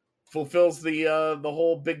fulfills the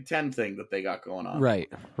whole Big Ten thing that they got going on. Right.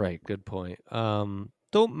 Good point.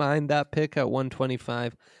 Don't mind that pick at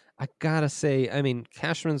 125. I gotta say, I mean,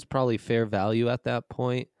 Cashman's probably fair value at that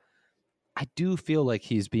point. I do feel like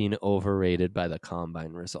he's being overrated by the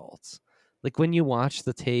combine results. Like when you watch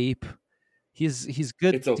the tape, he's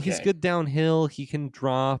good. It's okay. He's good downhill. He can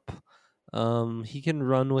drop. He can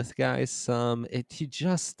run with guys. He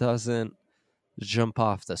just doesn't jump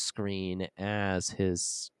off the screen as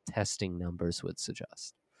his testing numbers would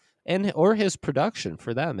suggest, or his production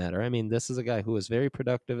for that matter. I mean, this is a guy who was very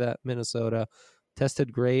productive at Minnesota,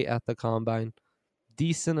 tested great at the combine,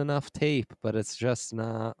 decent enough tape, but it's just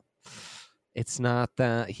not. It's not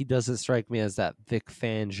that he doesn't strike me as that Vic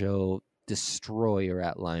Fangio destroyer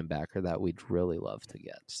at linebacker that we'd really love to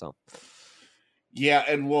get. So, yeah,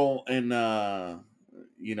 and when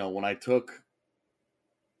I took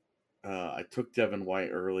Devin White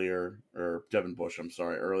earlier, or Devin Bush,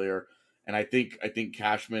 earlier, and I think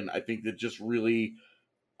Cashman. I think that just really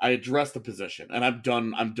I addressed the position, and I'm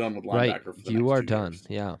done with linebacker. Right, for the you next are 2 done. years.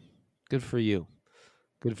 Yeah, good for you.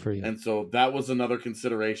 Good for you. And so that was another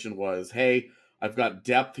consideration was, hey, I've got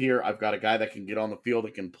depth here. I've got a guy that can get on the field,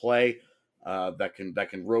 that can play, that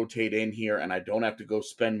can rotate in here, and I don't have to go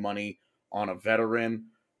spend money on a veteran.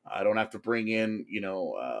 I don't have to bring in,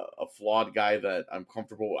 a flawed guy that I'm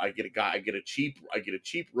comfortable. I get a cheap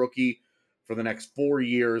rookie for the next 4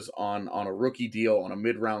 years on a rookie deal on a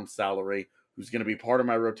mid-round salary, who's going to be part of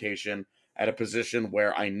my rotation at a position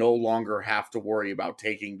where I no longer have to worry about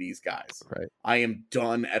taking these guys. Right. I am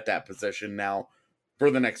done at that position now for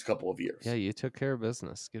the next couple of years. Yeah, you took care of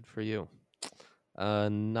business. Good for you.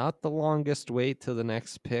 Not the longest wait to the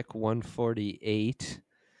next pick, 148.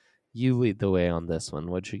 You lead the way on this one.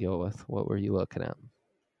 What'd you go with? What were you looking at?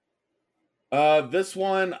 This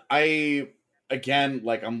one, I'm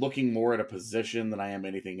looking more at a position than I am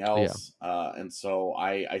anything else. Yeah. And so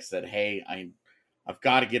I said, hey, I've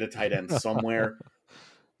got to get a tight end somewhere.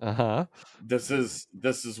 Uh-huh. This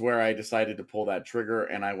is where I decided to pull that trigger,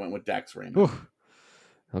 and I went with Dax Raymond. Ooh.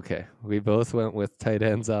 Okay, we both went with tight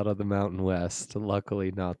ends out of the Mountain West.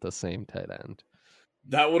 Luckily, not the same tight end.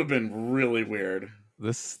 That would have been really weird.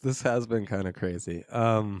 This has been kind of crazy.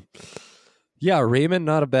 Yeah, Raymond,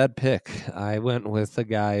 not a bad pick. I went with a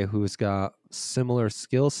guy who's got similar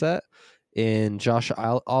skill set in Josh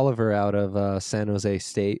Oliver out of San Jose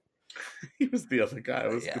State. He was the other guy I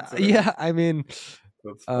was considering. Yeah, I mean,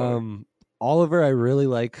 that's funny. Oliver, I really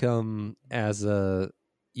like him as a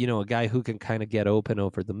guy who can kind of get open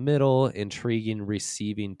over the middle, intriguing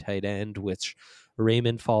receiving tight end, which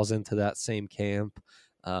Raymond falls into that same camp.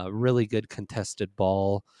 Really good contested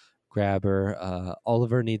ball grabber.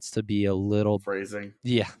 Oliver needs to be a little phrasing.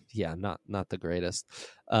 Yeah, not the greatest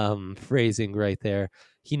phrasing right there.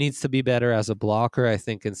 He needs to be better as a blocker. I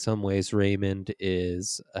think in some ways Raymond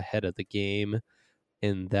is ahead of the game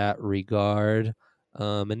in that regard.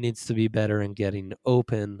 And needs to be better in getting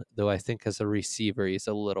open, though I think as a receiver he's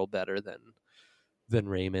a little better than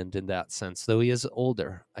Raymond in that sense, though he is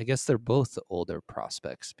older. I guess they're both older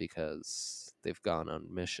prospects because they've gone on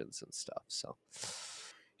missions and stuff. So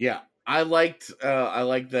yeah, I like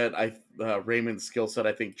that Raymond's skill set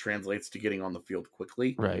I think translates to getting on the field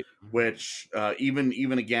quickly. Right. Which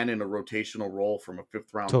even again in a rotational role from a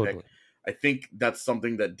 5th round pick, I think that's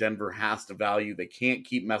something that Denver has to value. They can't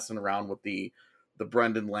keep messing around with the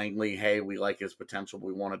Brendan Langley, hey, we like his potential,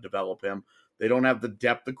 we want to develop him. They don't have the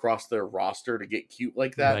depth across their roster to get cute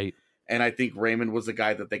like that. Right. And I think Raymond was a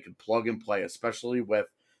guy that they could plug and play, especially with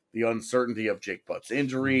the uncertainty of Jake Butt's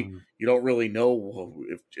injury. You don't really know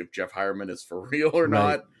if Jeff Hireman is for real or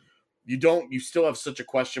not. You still have such a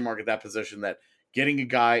question mark at that position that getting a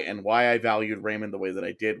guy, and why I valued Raymond the way that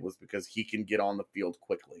I did was because he can get on the field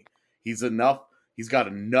quickly. He's got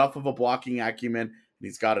enough of a blocking acumen, and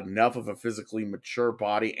he's got enough of a physically mature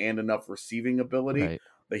body and enough receiving ability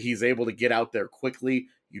that he's able to get out there quickly.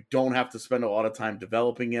 You don't have to spend a lot of time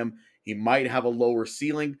developing him. He might have a lower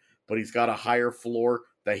ceiling, but he's got a higher floor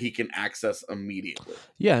that he can access immediately.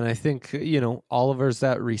 Yeah, and I think, Oliver's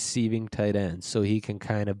that receiving tight end, so he can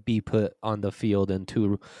kind of be put on the field in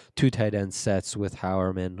two tight end sets with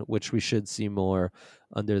Howerman, which we should see more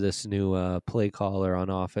under this new play caller on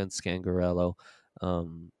offense, Scangarello.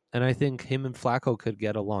 And I think him and Flacco could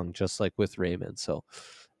get along just like with Raymond. So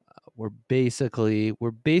we're basically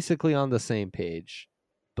on the same page,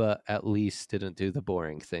 but at least didn't do the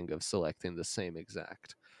boring thing of selecting the same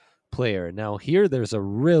exact player. Now here there's a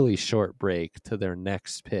really short break to their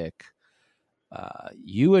next pick.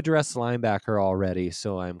 You addressed linebacker already,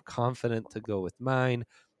 so I'm confident to go with mine.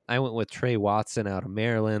 I went with Trey Watson out of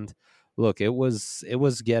Maryland. Look, it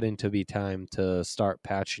was getting to be time to start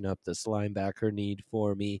patching up this linebacker need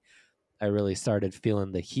for me. I really started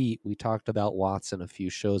feeling the heat. We talked about Watson a few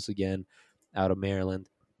shows again out of Maryland.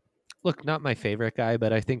 Look, not my favorite guy,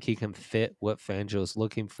 but I think he can fit what Fangio's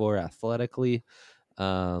looking for athletically,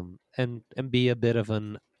 and be a bit of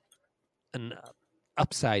an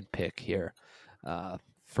upside pick here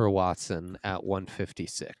for Watson at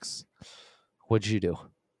 156. What'd you do?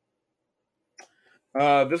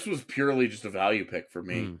 This was purely just a value pick for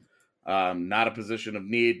me. Not a position of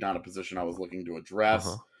need, not a position I was looking to address.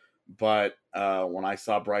 But when I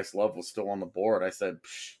saw Bryce Love was still on the board, I said,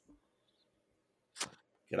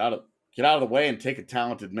 get out of the way and take a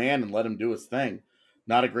talented man and let him do his thing.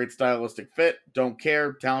 Not a great stylistic fit. Don't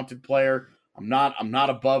care. Talented player. I'm not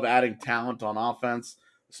above adding talent on offense,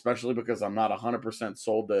 especially because I'm not 100%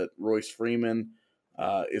 sold that Royce Freeman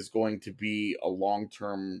is going to be a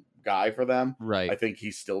long-term guy for them. Right. I think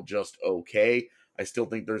he's still just okay. I still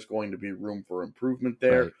think there's going to be room for improvement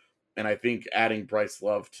there. Right. And I think adding Bryce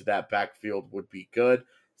Love to that backfield would be good,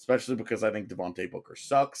 especially because I think Devontae Booker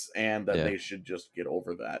sucks and that they should just get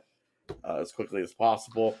over that as quickly as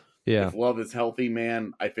possible. Yeah. If Love is healthy,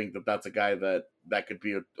 man, I think that that's a guy that could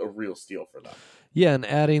be a real steal for them. Yeah, and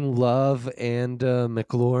adding Love and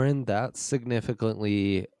McLaurin, that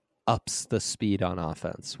significantly ups the speed on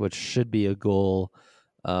offense, which should be a goal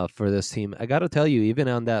for this team. I got to tell you, even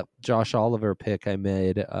on that Josh Oliver pick I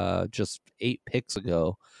made just 8 picks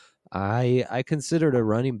ago, I considered a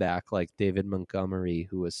running back like David Montgomery,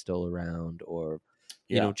 who was still around, or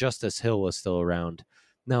Justice Hill was still around.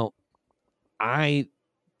 Now, I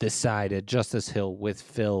decided Justice Hill with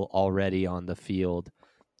Phil already on the field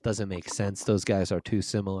doesn't make sense. Those guys are too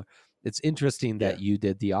similar. It's interesting that you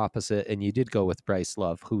did the opposite, and you did go with Bryce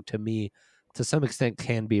Love, who to me, to some extent,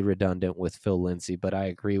 can be redundant with Phil Lindsay, but I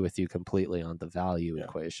agree with you completely on the value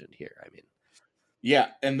equation here. I mean, yeah,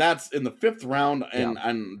 and that's in the 5th round,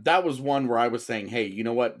 and that was one where I was saying, hey, you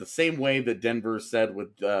know what? The same way that Denver said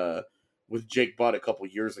with Jake Butt a couple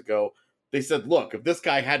years ago, they said, look, if this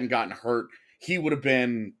guy hadn't gotten hurt, he would have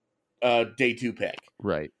been a day 2 pick.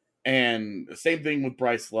 Right. And the same thing with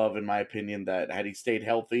Bryce Love, in my opinion, that had he stayed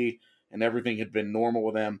healthy and everything had been normal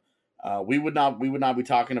with him, we would not be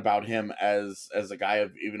talking about him as a guy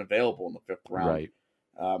even available in the 5th round. Right.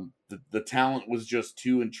 The talent was just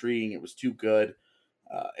too intriguing. It was too good.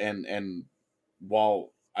 And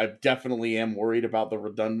while I definitely am worried about the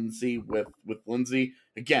redundancy with Lindsay,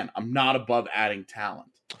 again, I'm not above adding talent.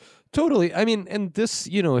 Totally. I mean, and this,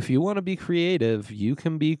 if you want to be creative, you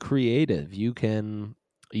can be creative. You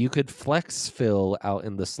could flex Phil out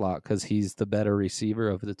in the slot because he's the better receiver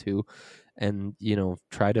of the two, and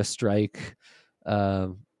try to strike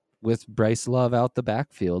with Bryce Love out the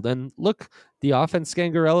backfield. And look, the offense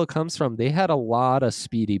Scangarello comes from, they had a lot of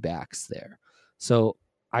speedy backs there, so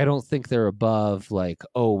I don't think they're above like,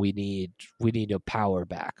 oh, we need a power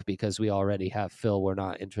back because we already have Phil. We're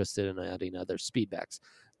not interested in adding other speed backs.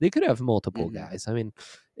 They could have multiple guys. I mean,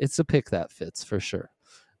 it's a pick that fits for sure.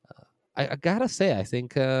 I gotta say, I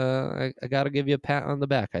think I gotta give you a pat on the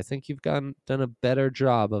back. I think you've done a better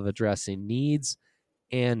job of addressing needs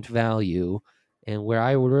and value. And where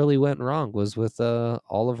I really went wrong was with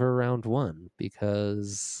Oliver round 1,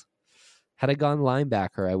 because had I gone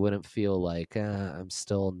linebacker, I wouldn't feel like I'm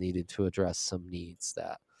still needed to address some needs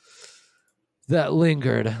that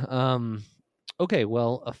lingered. Okay,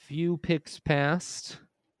 well, a few picks passed.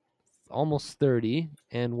 Almost 30,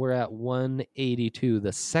 and we're at 182,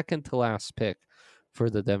 the second to last pick for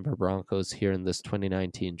the Denver Broncos here in this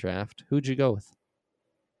 2019 draft. Who'd you go with?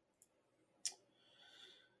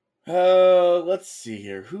 Let's see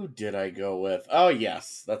here. Who did I go with? Oh,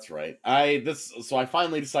 yes, that's right. So I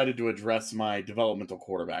finally decided to address my developmental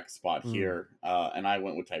quarterback spot here, and I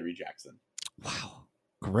went with Tyree Jackson. Wow,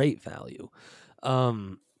 great value.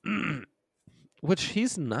 Which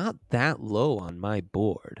he's not that low on my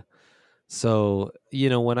board. So,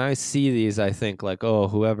 when I see these, I think like, oh,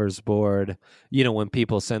 whoever's bored, when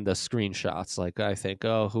people send us screenshots, like I think,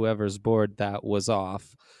 oh, whoever's bored, that was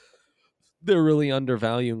off. They're really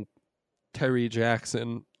undervaluing Tyree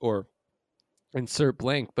Jackson or insert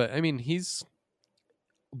blank. But I mean, he's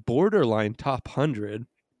borderline top 100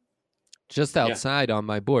 just outside on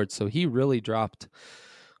my board. So he really dropped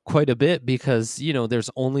quite a bit because, there's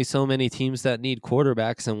only so many teams that need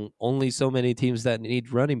quarterbacks and only so many teams that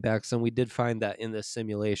need running backs. And we did find that in this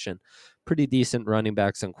simulation, pretty decent running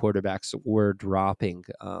backs and quarterbacks were dropping.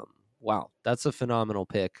 Wow, that's a phenomenal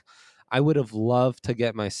pick. I would have loved to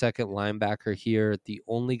get my second linebacker here. The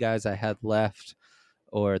only guys I had left,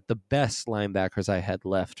 or the best linebackers I had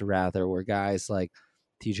left, rather, were guys like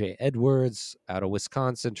TJ Edwards out of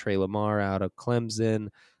Wisconsin, Trey Lamar out of Clemson,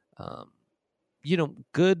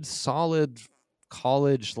 good, solid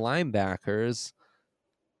college linebackers.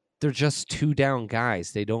 They're just two down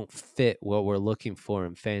guys. They don't fit what we're looking for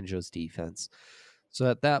in Fangio's defense. So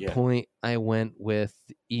at that point, I went with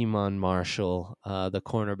Iman Marshall, the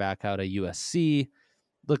cornerback out of USC.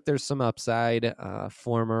 Look, there's some upside.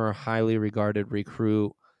 Former highly regarded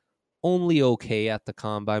recruit. Only okay at the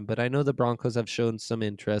combine, but I know the Broncos have shown some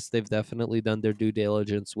interest. They've definitely done their due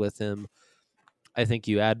diligence with him. I think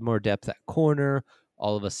you add more depth at corner.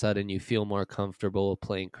 All of a sudden, you feel more comfortable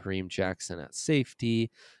playing Kareem Jackson at safety.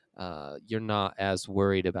 You're not as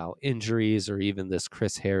worried about injuries or even this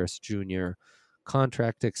Chris Harris Jr.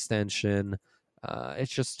 contract extension. It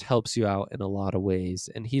just helps you out in a lot of ways.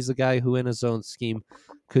 And he's a guy who in his own scheme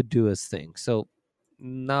could do his thing. So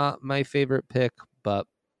not my favorite pick, but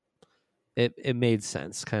it made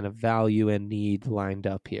sense. Kind of value and need lined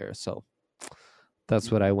up here. So that's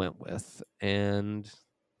what I went with. And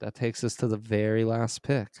that takes us to the very last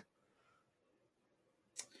pick.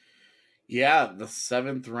 Yeah, the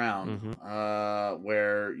 7th round,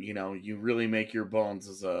 where you really make your bones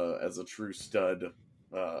as a true stud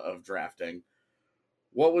of drafting.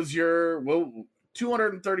 What was your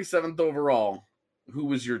 237th overall? Who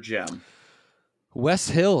was your gem? Wes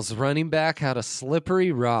Hills, running back out of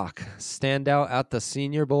Slippery Rock, standout at the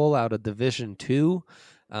Senior Bowl out of Division II.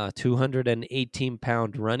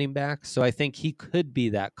 218-pound running back. So I think he could be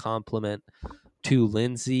that complement to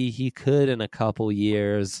Lindsey. He could, in a couple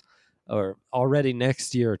years or already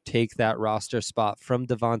next year, take that roster spot from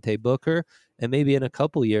Devontae Booker, and maybe in a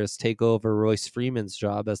couple years take over Royce Freeman's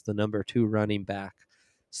job as the number 2 running back.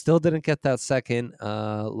 Still didn't get that second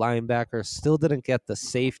linebacker. Still didn't get the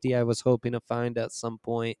safety I was hoping to find at some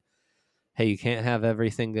point. Hey, you can't have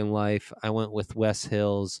everything in life. I went with Wes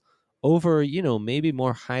Hills over, maybe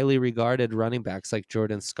more highly regarded running backs like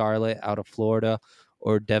Jordan Scarlett out of Florida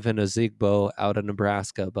or Devin Ozigbo out of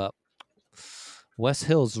Nebraska. But Wes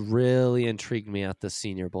Hills really intrigued me at the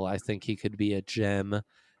Senior Bowl. I think he could be a gem.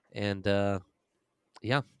 And,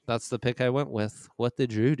 that's the pick I went with. What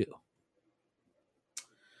did you do?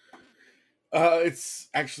 It's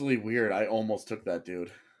actually weird. I almost took that dude.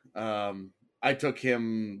 I took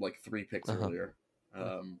him like 3 picks earlier.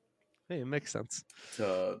 Hey, it makes sense.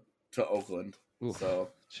 To Oakland. Oof, so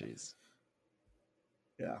jeez.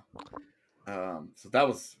 Yeah. So that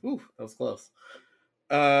was close.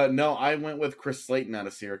 No, I went with Chris Slayton out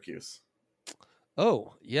of Syracuse.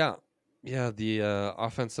 Oh, yeah. Yeah, the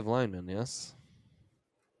offensive lineman, yes.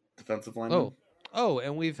 Defensive lineman. Oh,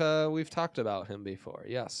 and we've talked about him before.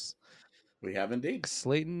 Yes. We have indeed.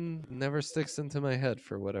 Slayton never sticks into my head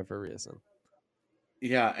for whatever reason.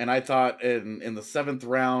 Yeah, and I thought in the 7th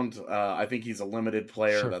round, I think he's a limited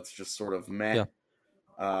player. Sure. That's just sort of meh. Yeah.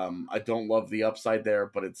 I don't love the upside there,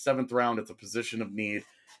 but it's 7th round. It's a position of need.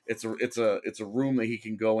 It's a room that he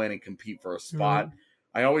can go in and compete for a spot.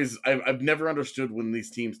 I've never understood when these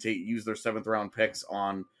teams use their 7th round picks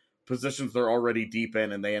on positions they're already deep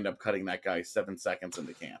in, and they end up cutting that guy 7 seconds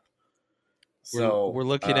into camp. So we're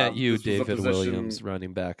looking at you, David Williams,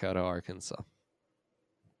 running back out of Arkansas.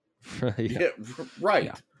 Yeah, right.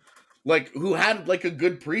 Yeah. Like, who had like a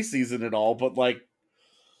good preseason and all, but like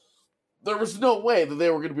there was no way that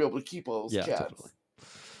they were going to be able to keep all those cats.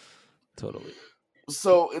 Totally.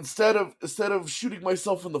 So instead of shooting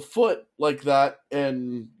myself in the foot like that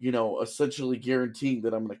and, essentially guaranteeing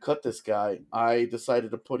that I'm going to cut this guy, I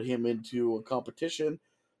decided to put him into a competition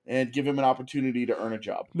and give him an opportunity to earn a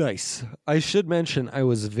job. Nice. I should mention I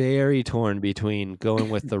was very torn between going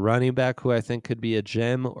with the running back who I think could be a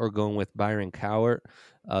gem or going with Byron Cowart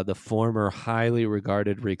the former highly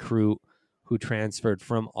regarded recruit who transferred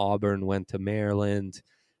from Auburn, went to Maryland.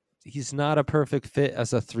 He's not a perfect fit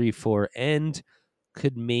as a 3-4 end.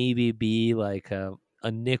 Could maybe be like a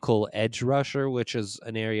nickel edge rusher, which is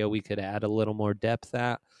an area we could add a little more depth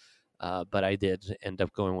at. But I did end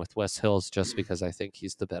up going with Wes Hills just because I think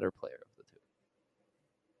he's the better player of the two.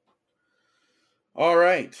 All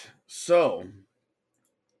right. So,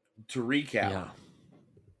 to recap,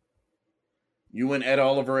 you went Ed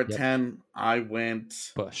Oliver at 10. I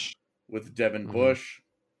went Bush with Devin Bush.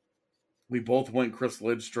 We both went Chris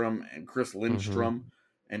Lindstrom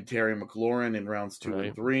and Terry McLaurin in rounds 2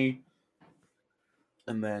 and 3.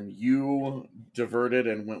 And then you diverted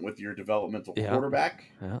and went with your developmental quarterback.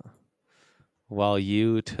 Yeah. While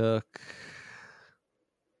you took...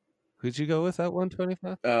 Who'd you go with at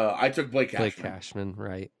 125? I took Blake Cashman. Blake Cashman,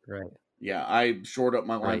 right. Yeah, I shored up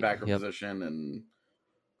my linebacker position and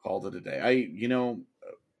called it a day.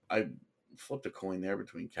 I flipped a coin there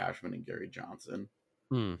between Cashman and Gary Johnson.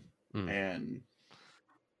 And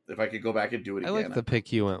if I could go back and do it again. I like the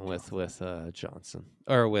pick you went with Johnson,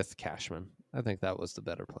 or with Cashman. I think that was the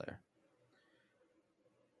better player.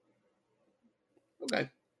 Okay.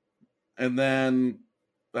 And then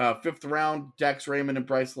 5th round, Dex Raymond and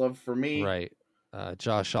Bryce Love for me. Right.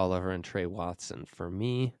 Josh Oliver and Trey Watson for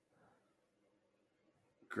me.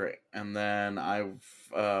 Great. And then I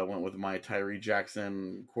went with my Tyree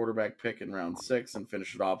Jackson quarterback pick in round 6 and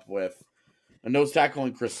finished it off with a nose tackle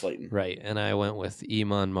and Chris Slayton. Right. And I went with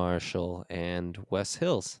Iman Marshall and Wes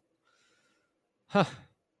Hills.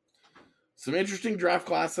 Some interesting draft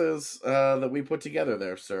classes that we put together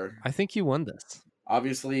there, sir. I think you won this.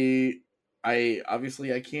 Obviously, I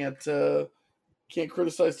can't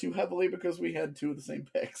criticize too heavily because we had 2 of the same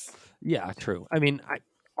picks. Yeah, true. I mean,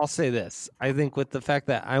 I'll say this. I think with the fact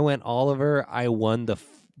that I went Oliver, I won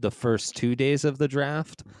the first 2 days of the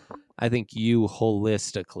draft. I think you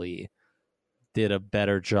holistically did a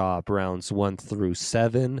better job rounds 1 through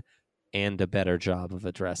 7 and a better job of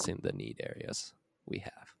addressing the need areas we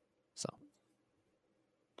have. So,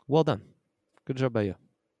 well done. Good job by you.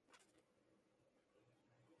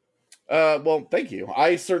 Well, thank you.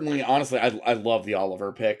 I certainly, honestly, I love the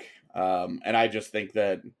Oliver pick. And I just think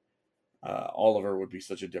that Oliver would be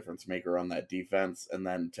such a difference maker on that defense. And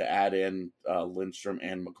then to add in Lindstrom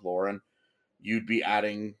and McLaurin, you'd be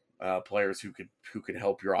adding players who could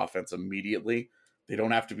help your offense immediately. They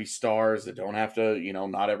don't have to be stars. They don't have to,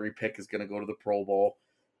 not every pick is going to go to the Pro Bowl.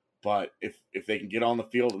 But if they can get on the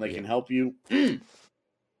field and they can help you,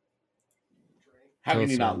 how can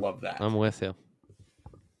you not love that? I'm with you.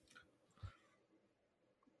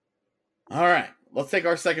 All right, let's take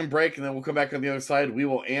our second break, and then we'll come back on the other side. We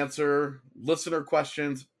will answer listener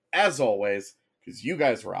questions, as always, because you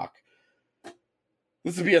guys rock.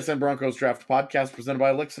 This is BSN Broncos Draft Podcast presented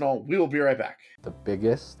by Elixinol. We will be right back. The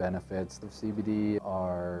biggest benefits of CBD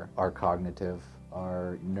are cognitive,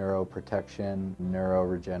 are neuroprotection,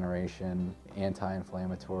 neuroregeneration,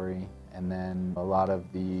 anti-inflammatory, and then a lot of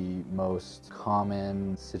the most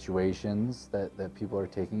common situations that people are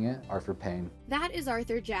taking it are for pain. That is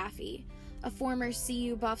Arthur Jaffe, a former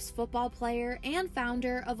CU Buffs football player and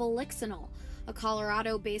founder of Elixinol, a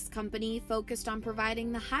Colorado-based company focused on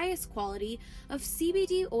providing the highest quality of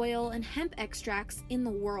CBD oil and hemp extracts in the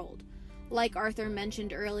world. Like Arthur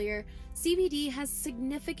mentioned earlier, CBD has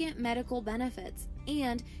significant medical benefits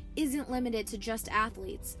and isn't limited to just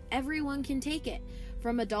athletes. Everyone can take it,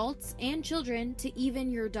 from adults and children to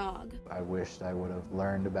even your dog. I wished I would have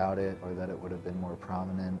learned about it, or that it would have been more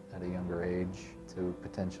prominent at a younger age to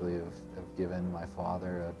potentially have given my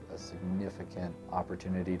father a significant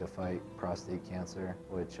opportunity to fight prostate cancer,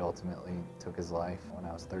 which ultimately took his life when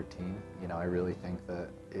I was 13. I really think that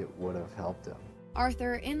it would have helped him.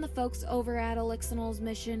 Arthur and the folks over at Elixinol's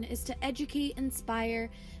mission is to educate, inspire,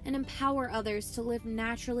 and empower others to live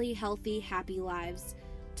naturally healthy, happy lives.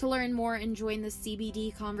 To learn more and join the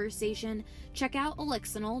CBD conversation, check out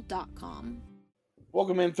elixinol.com.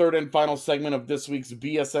 Welcome in, third and final segment of this week's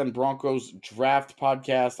BSN Broncos Draft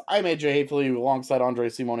Podcast. I'm AJ Haefele alongside Andre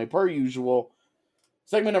Simone per usual.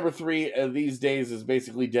 Segment number 3 of these days is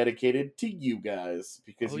basically dedicated to you guys,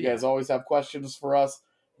 because you guys always have questions for us.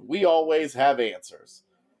 We always have answers.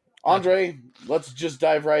 Andre, let's just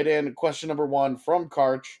dive right in. Question number 1 from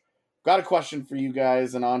Karch. Got a question for you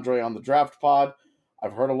guys and Andre on the draft pod.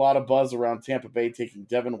 I've heard a lot of buzz around Tampa Bay taking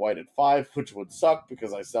Devin White at 5, which would suck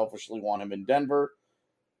because I selfishly want him in Denver.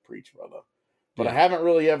 Preach, brother. But I haven't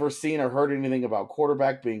really ever seen or heard anything about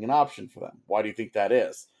quarterback being an option for them. Why do you think that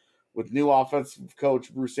is? With new offensive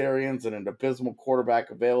coach Bruce Arians and an abysmal quarterback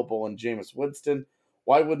available in Jameis Winston,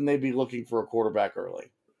 why wouldn't they be looking for a quarterback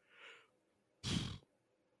early?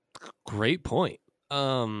 great point.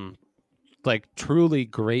 Like truly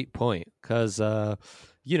great point. Because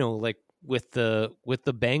like with the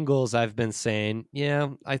Bengals, I've been saying, yeah,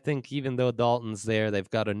 I think even though Dalton's there, they've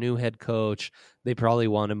got a new head coach. They probably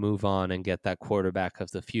want to move on and get that quarterback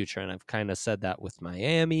of the future. And I've kind of said that with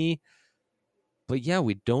Miami. But yeah,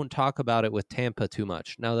 we don't talk about it with Tampa too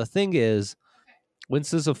much. Now, the thing is,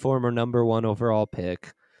 Wentz is a former number 1 overall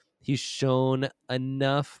pick. He's shown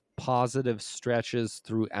enough positive stretches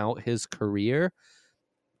throughout his career.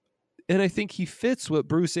 And I think he fits what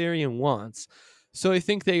Bruce Arians wants. So I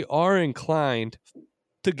think they are inclined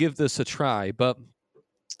to give this a try. But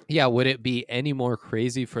yeah, would it be any more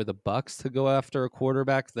crazy for the Bucs to go after a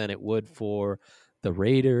quarterback than it would for the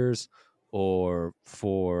Raiders or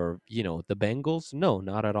for, the Bengals? No,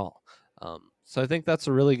 not at all. So I think that's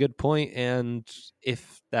a really good point. And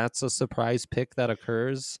if that's a surprise pick that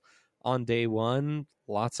occurs on day one,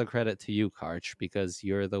 lots of credit to you, Karch, because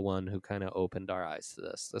you're the one who kind of opened our eyes to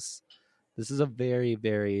this. This is a very,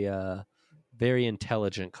 very, very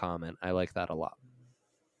intelligent comment. I like that a lot.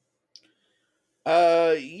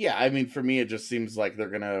 Yeah, I mean, for me, it just seems like they're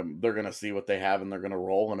gonna see what they have and they're gonna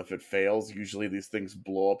roll. And if it fails, usually these things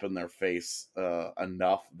blow up in their face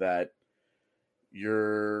enough that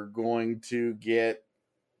you're going to get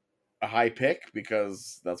a high pick,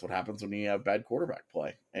 because that's what happens when you have bad quarterback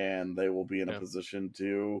play, and they will be in a position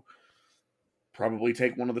to probably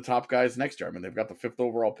take one of the top guys next year. I mean, they've got the 5th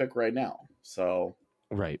overall pick right now. So,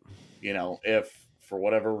 right. If for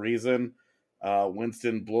whatever reason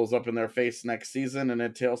Winston blows up in their face next season and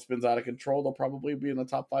it tail spins out of control, they'll probably be in the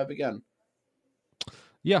top 5 again.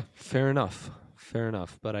 Yeah, fair enough.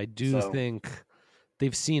 But I do think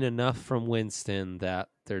they've seen enough from Winston that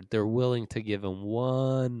they're willing to give him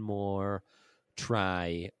one more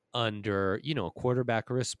try under, a quarterback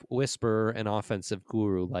whisperer and offensive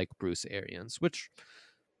guru like Bruce Arians, which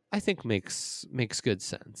I think makes good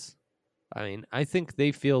sense. I mean, I think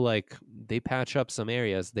they feel like they patch up some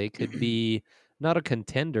areas. They could be not a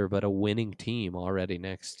contender, but a winning team already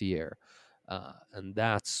next year. And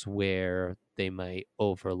that's where they might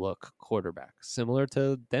overlook quarterback, similar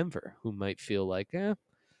to Denver, who might feel like,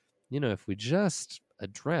 if we just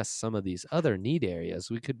address some of these other need areas,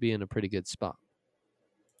 we could be in a pretty good spot.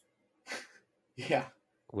 Yeah.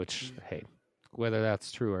 Which, hey, whether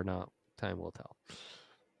that's true or not, time will tell.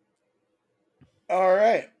 All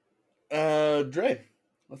right. Dre,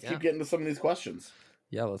 let's keep getting to some of these questions.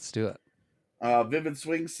 Yeah, let's do it. Vivid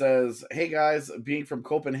Swing says, hey guys, being from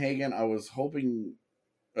Copenhagen, I was hoping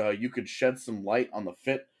you could shed some light on the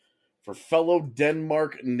fit for fellow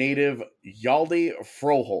Denmark native Hjalte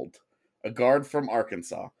Froholt, a guard from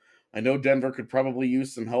Arkansas. I know Denver could probably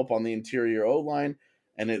use some help on the interior O-line,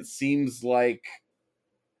 and it seems like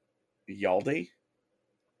Hjalte?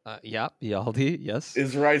 Hjalte, yes.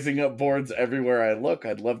 Is rising up boards everywhere I look.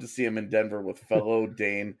 I'd love to see him in Denver with fellow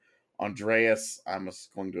Dane Andreas. I'm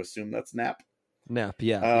going to assume that's Knapp. Knapp,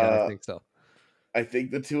 yeah, I think so. I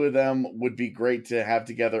think the two of them would be great to have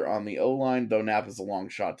together on the O-line, though Knapp is a long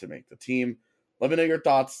shot to make the team. Let me know your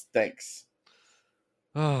thoughts. Thanks.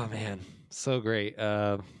 Oh, man. So great.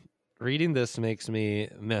 Reading this makes me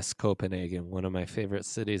miss Copenhagen, one of my favorite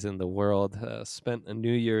cities in the world. Spent a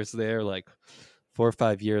New Year's there like 4 or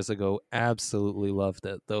 5 years ago. Absolutely loved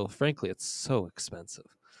it, though frankly it's so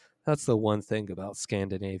expensive. That's the one thing about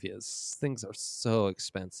Scandinavia, is things are so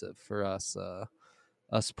expensive for us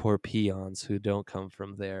poor peons who don't come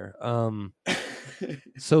from there.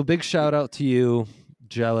 So big shout out to you.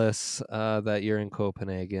 Jealous that you're in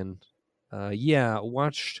Copenhagen.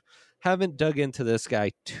 Haven't dug into this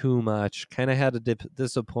guy too much. Kind of had a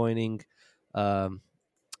disappointing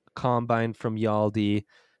combine from Hjalte.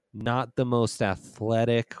 Not the most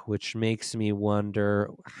athletic, which makes me wonder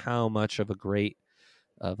how much of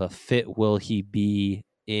a fit will he be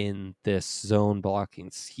in this zone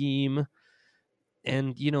blocking scheme.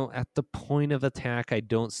 And, at the point of attack, I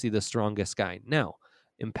don't see the strongest guy. Now,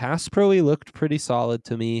 in pass pro, he looked pretty solid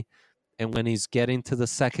to me. And when he's getting to the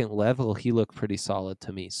second level, he looked pretty solid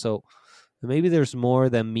to me. So maybe there's more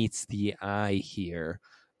than meets the eye here.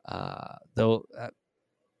 Though,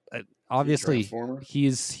 obviously,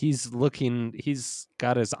 he's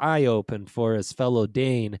got his eye open for his fellow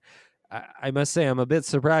Dane. I must say, I'm a bit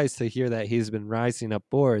surprised to hear that he's been rising up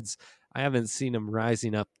boards. I haven't seen him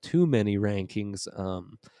rising up too many rankings.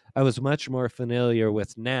 I was much more familiar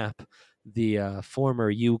with Knapp, the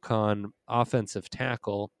former UConn offensive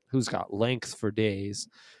tackle, who's got length for days.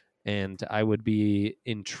 And I would be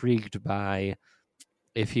intrigued by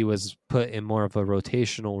if he was put in more of a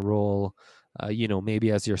rotational role,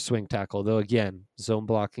 maybe as your swing tackle. Though, again, zone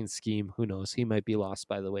blocking scheme, who knows? He might be lost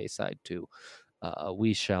by the wayside, too.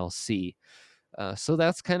 we shall see. So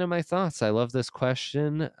that's kind of my thoughts. I love this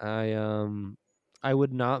question. I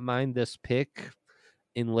would not mind this pick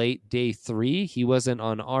in late day 3. He wasn't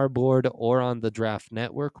on our board or on the Draft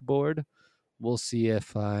Network board. We'll see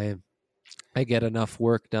if I get enough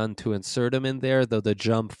work done to insert him in there, though the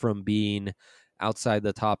jump from being outside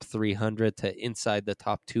the top 300 to inside the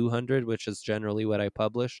top 200, which is generally what I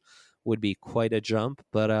publish, would be quite a jump.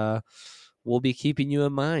 But we'll be keeping you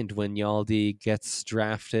in mind when Yaldi gets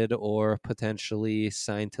drafted or potentially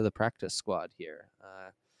signed to the practice squad here.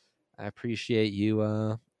 I appreciate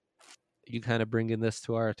you you kind of bringing this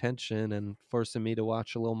to our attention and forcing me to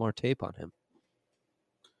watch a little more tape on him.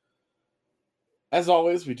 As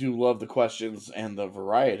always, we do love the questions and the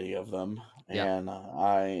variety of them. Yeah. And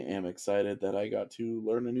I am excited that I got to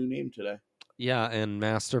learn a new name today. Yeah, and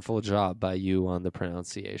masterful job by you on the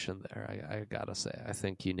pronunciation there. I gotta say, I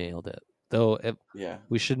think you nailed it. Though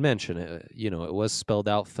we should mention it. It was spelled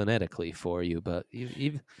out phonetically for you, but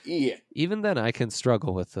even then, I can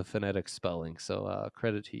struggle with the phonetic spelling. So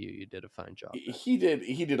credit to you. You did a fine job. He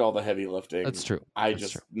did all the heavy lifting. That's true. I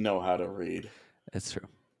just know how to read. It's true.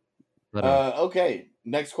 But, okay,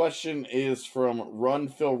 next question is from Run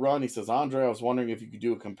Phil Run. He says, Andre, I was wondering if you could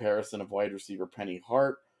do a comparison of wide receiver Penny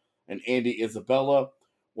Hart and Andy Isabella.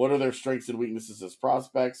 What are their strengths and weaknesses as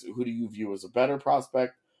prospects? Who do you view as a better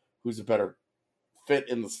prospect? Who's a better fit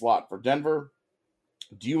in the slot for Denver?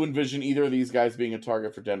 Do you envision either of these guys being a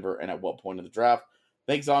target for Denver, and at what point in the draft?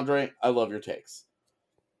 Thanks, Andre. I love your takes.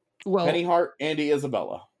 Well, Penny Hart, Andy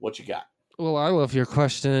Isabella. What you got? Well, I love your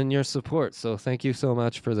question and your support, so thank you so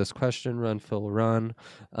much for this question, Run Phil Run.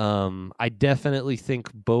 I definitely think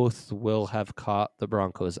both will have caught the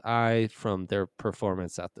Broncos' eye from their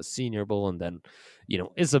performance at the Senior Bowl, and then,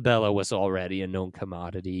 Isabella was already a known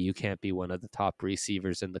commodity. You can't be one of the top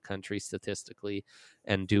receivers in the country statistically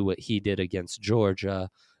and do what he did against Georgia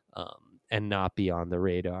and not be on the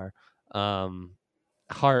radar.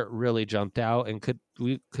 Hart really jumped out, and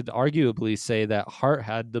we could arguably say that Hart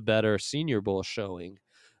had the better Senior Bowl showing,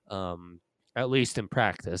 at least in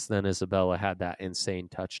practice, than Isabella had that insane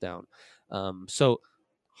touchdown. So,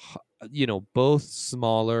 both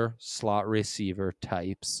smaller slot receiver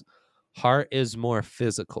types. Hart is more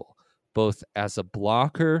physical, both as a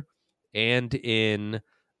blocker and in,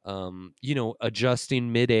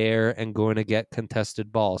 adjusting midair and going to get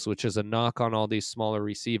contested balls, which is a knock on all these smaller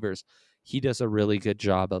receivers. He does a really good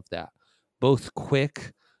job of that. Both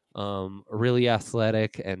quick, really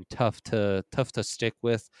athletic, and tough to stick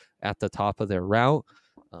with at the top of their route.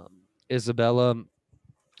 Isabella,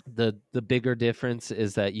 the bigger difference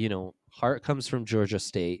is that Hart comes from Georgia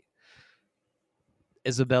State.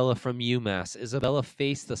 Isabella from UMass. Isabella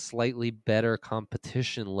faced a slightly better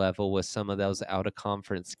competition level with some of those out of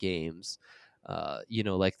conference games.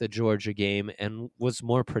 Like the Georgia game, and was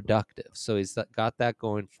more productive. So he's got that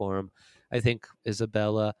going for him. I think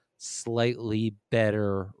Isabella, slightly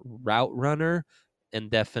better route runner and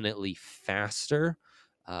definitely faster,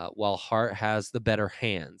 while Hart has the better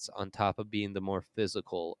hands on top of being the more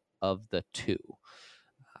physical of the two.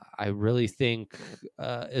 I really think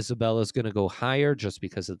Isabella's going to go higher just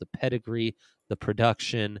because of the pedigree, the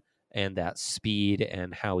production, and that speed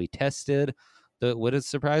and how he tested. Would it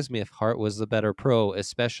surprise me if Hart was the better pro,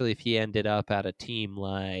 especially if he ended up at a team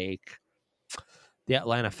like the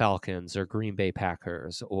Atlanta Falcons or Green Bay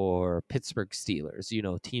Packers or Pittsburgh Steelers,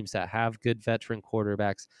 teams that have good veteran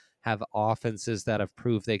quarterbacks, have offenses that have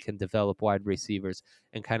proved they can develop wide receivers,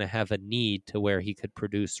 and kind of have a need to where he could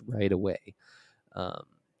produce right away.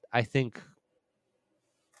 I think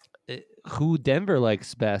who Denver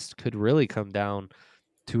likes best could really come down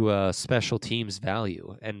to a special teams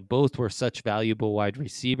value, and both were such valuable wide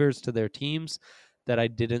receivers to their teams that I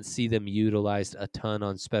didn't see them utilized a ton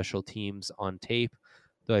on special teams on tape,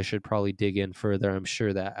 though I should probably dig in further. I'm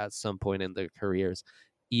sure that at some point in their careers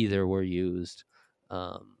either were used.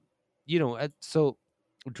 So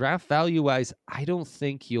draft value wise, I don't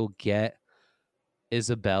think you'll get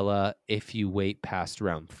Isabella if you wait past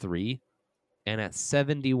round 3, and at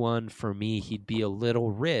 71 for me, he'd be a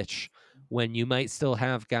little rich when you might still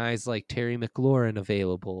have guys like Terry McLaurin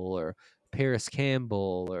available, or Paris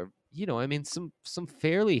Campbell, or some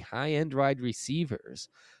fairly high-end wide receivers.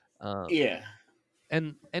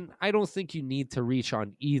 And I don't think you need to reach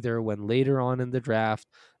on either when later on in the draft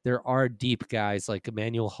there are deep guys like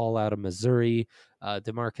Emmanuel Hall out of Missouri,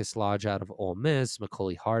 DeMarcus Lodge out of Ole Miss,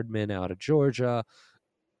 Macaulay Hardman out of Georgia,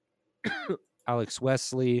 Alex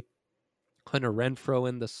Wesley, Hunter Renfrow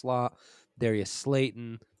in the slot, Darius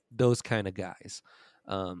Slayton, those kind of guys.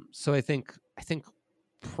 So I think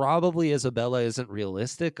probably Isabella isn't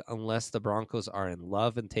realistic unless the Broncos are in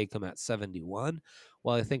love and take him at 71.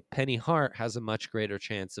 While I think Penny Hart has a much greater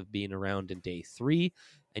chance of being around in day 3,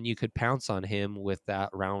 and you could pounce on him with that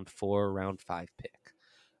round 4, round 5 pick.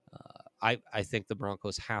 I think the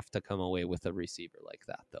Broncos have to come away with a receiver like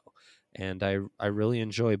that, though. And I really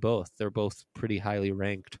enjoy both. They're both pretty highly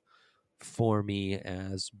ranked for me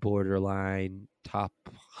as borderline top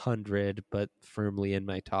 100, but firmly in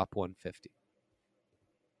my top 150.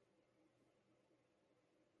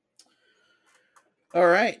 All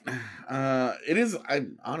right. It is. I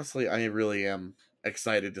really am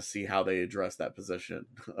excited to see how they address that position,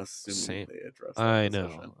 assuming they address that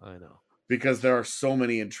position. I know. Because there are so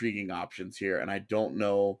many intriguing options here, and I don't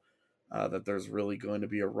know that there's really going to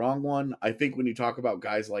be a wrong one. I think when you talk about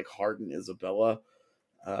guys like Hart and Isabella,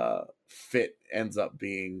 fit ends up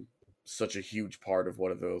being such a huge part of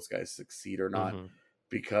whether those guys succeed or not,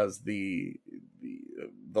 because the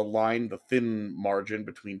line, the thin margin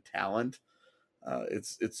between talent,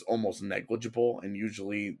 it's almost negligible, and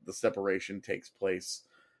usually the separation takes place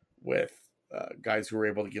with guys who are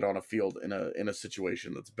able to get on a field in a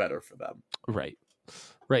situation that's better for them. Right.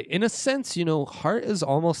 In a sense, Hart is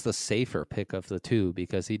almost the safer pick of the two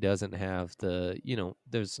because he doesn't have the,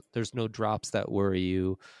 there's no drops that worry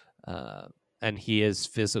you, and he is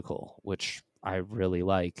physical, which I really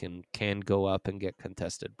like, and can go up and get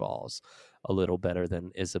contested balls a little better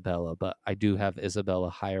than Isabella. But I do have Isabella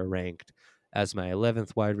higher ranked as my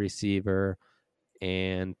 11th wide receiver,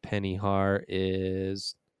 and Penny Hart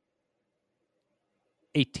is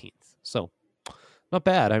 18th. So not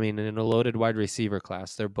bad. I mean, in a loaded wide receiver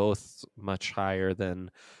class, they're both much higher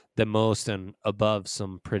than most and above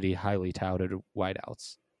some pretty highly touted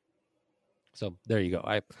wideouts. So there you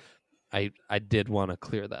go. I did want to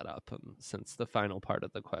clear that up, since the final part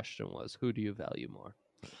of the question was, who do you value more?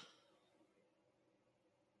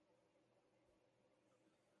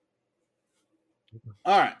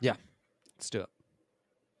 All right. Yeah, let's do it.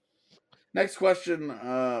 Next question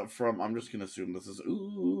from, I'm just going to assume this is,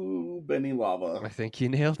 Benny Lava. I think you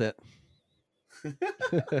nailed it.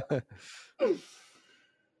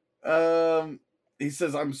 He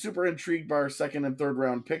says, I'm super intrigued by our second and third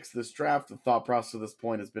round picks this draft. The thought process at this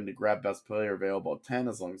point has been to grab best player available at 10,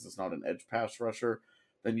 as long as it's not an edge pass rusher.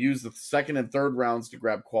 Then use the second and third rounds to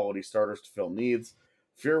grab quality starters to fill needs.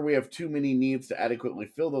 Fear we have too many needs to adequately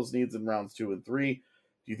fill those needs in rounds 2 and 3.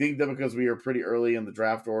 Do you think that because we are pretty early in the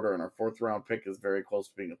draft order and our fourth round pick is very close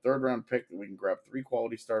to being a third round pick, that we can grab 3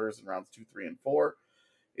 quality starters in rounds 2, 3, and 4?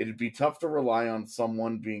 It'd be tough to rely on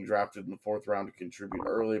someone being drafted in the fourth round to contribute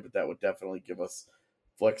early, but that would definitely give us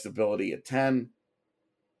flexibility at 10.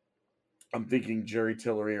 I'm thinking Jerry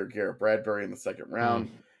Tillery or Garrett Bradbury in the second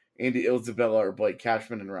round. Andy Isabella or Blake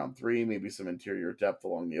Cashman in round 3. Maybe some interior depth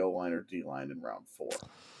along the O-line or D-line in round 4.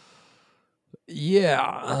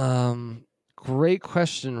 Yeah, great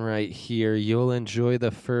question right here. You'll enjoy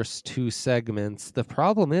the first 2 segments. The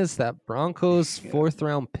problem is that Broncos' fourth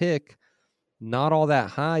round pick, not all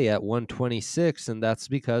that high at 126, and that's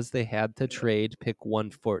because they had to trade pick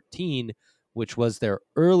 114, which was their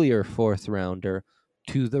earlier fourth rounder,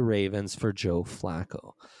 to the Ravens for Joe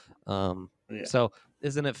Flacco. So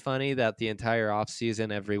isn't it funny that the entire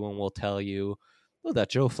offseason everyone will tell you, oh, that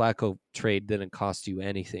Joe Flacco trade didn't cost you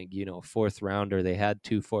anything. Fourth rounder, they had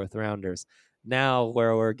 2 fourth rounders. Now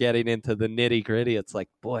where we're getting into the nitty gritty, it's like,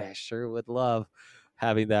 boy, I sure would love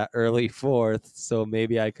having that early fourth. So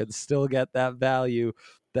maybe I could still get that value,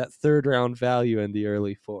 that third round value in the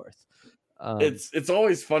early fourth. It's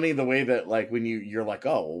always funny the way that, like, when you're like,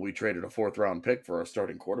 oh, well, we traded a fourth round pick for our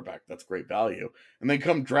starting quarterback. That's great value. And then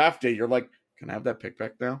come draft day, you're like, can I have that pick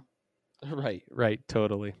back now? Right.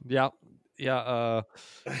 Totally. Yeah.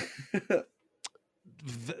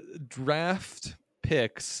 Draft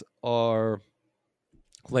picks are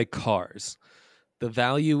like cars. The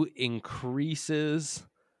value increases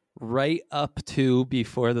right up to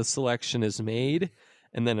before the selection is made.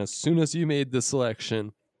 And then as soon as you made the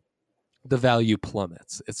selection, the value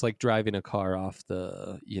plummets. It's like driving a car off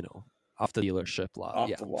the dealership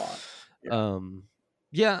lot. The lot.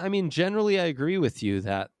 Yeah. I mean, generally I agree with you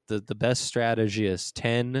that the best strategy is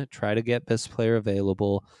 10, try to get best player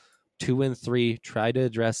available, 2 and 3, try to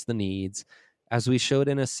address the needs. As we showed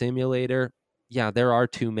in a simulator, yeah, there are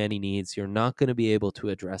too many needs. You're not going to be able to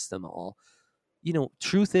address them all.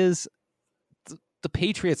 Truth is, the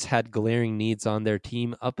Patriots had glaring needs on their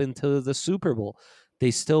team up until the Super Bowl.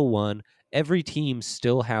 They still won. Every team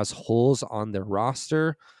still has holes on their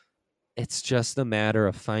roster. It's just a matter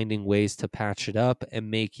of finding ways to patch it up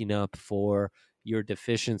and making up for your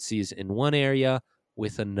deficiencies in one area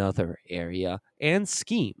with another area and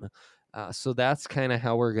scheme. So that's kind of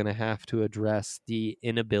how we're going to have to address the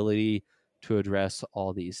inability to address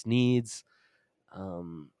all these needs.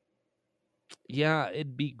 Yeah,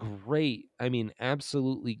 it'd be great. I mean,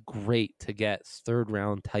 absolutely great to get third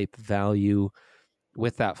round type value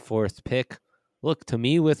with that fourth pick. Look, to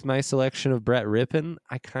me, with my selection of Brett Rippon,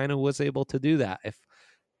 I kind of was able to do that.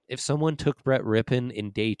 If someone took Brett Rippon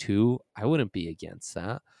in day 2, I wouldn't be against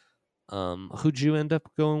that. Who'd you end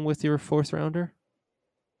up going with your fourth rounder?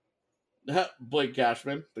 Blake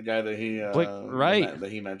Cashman, the guy that he right,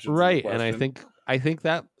 that he mentioned, right, and I think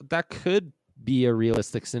that could be a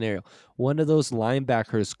realistic scenario. One of those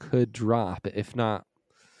linebackers could drop. If not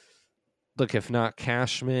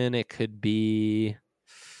Cashman, it could be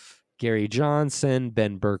Gary Johnson,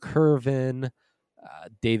 Ben Burke-Hervin,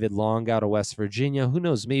 David Long out of West Virginia. Who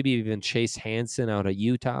knows? Maybe even Chase Hansen out of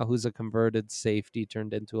Utah, who's a converted safety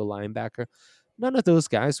turned into a linebacker. None of those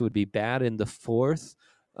guys would be bad in the fourth.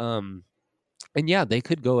 And yeah, they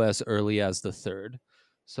could go as early as the third.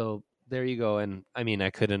 So there you go. And I mean, I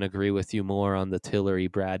couldn't agree with you more on the Tillery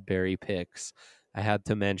Bradbury picks. I had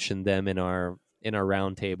to mention them in our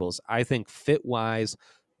roundtables. I think fit wise,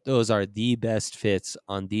 those are the best fits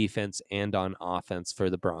on defense and on offense for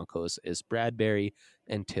the Broncos is Bradbury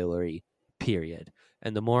and Tillery, period.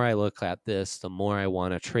 And the more I look at this, the more I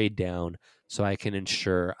want to trade down so I can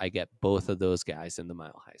ensure I get both of those guys in the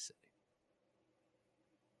Mile High City.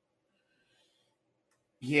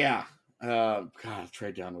 Yeah. God,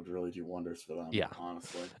 trade down would really do wonders for them. Yeah.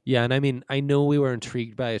 Honestly. Yeah, and I mean, I know we were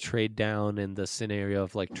intrigued by a trade down in the scenario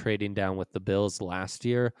of like trading down with the Bills last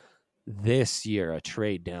year. This year, a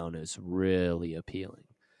trade down is really appealing.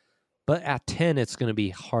 But at 10, it's going to be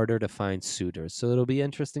harder to find suitors. So it'll be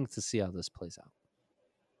interesting to see how this plays out.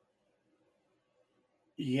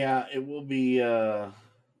 Yeah, it will be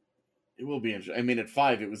interesting. I mean, at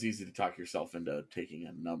 5, it was easy to talk yourself into taking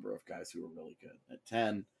a number of guys who were really good. At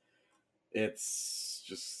 10, it's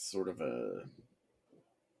just sort of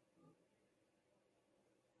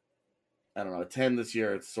I don't know, at 10 this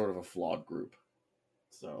year, it's sort of a flawed group.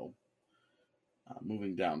 So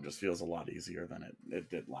moving down just feels a lot easier than it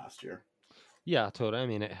did last year. Yeah, totally. I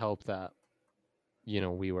mean, it helped that,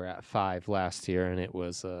 we were at 5 last year and it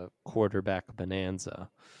was a quarterback bonanza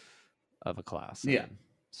of a class. Yeah.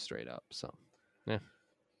 Straight up. So, yeah.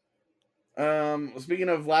 Speaking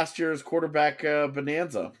of last year's quarterback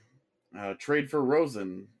bonanza, Trade for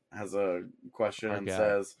Rosen has a question and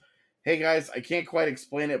says, "Hey guys, I can't quite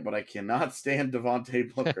explain it, but I cannot stand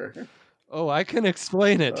Devontae Booker." Oh, I can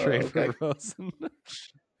explain it. Trade okay. for Rosen.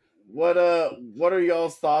 What are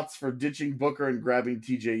y'all's thoughts for ditching Booker and grabbing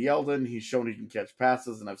TJ Yeldon? He's shown he can catch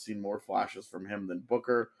passes, and I've seen more flashes from him than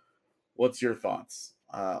Booker. What's your thoughts?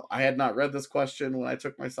 I had not read this question when I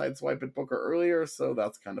took my side swipe at Booker earlier, so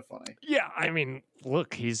that's kind of funny. Yeah, I mean,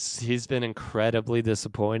 look, he's been incredibly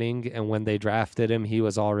disappointing, and when they drafted him, he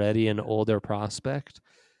was already an older prospect.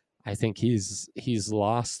 I think he's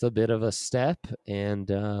lost a bit of a step,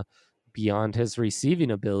 and beyond his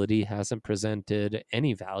receiving ability, hasn't presented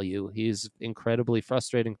any value. He's incredibly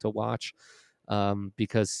frustrating to watch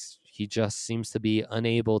because he just seems to be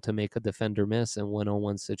unable to make a defender miss in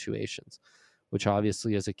one-on-one situations, which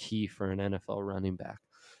obviously is a key for an NFL running back.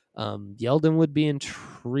 Yeldon would be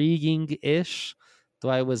intriguing-ish, though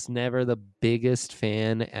I was never the biggest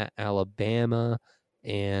fan at Alabama,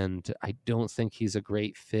 and I don't think he's a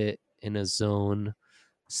great fit in a zone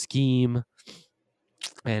scheme.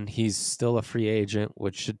 And he's still a free agent,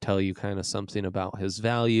 which should tell you kind of something about his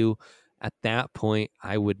value. At that point,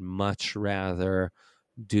 I would much rather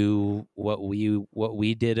do what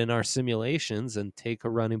we did in our simulations and take a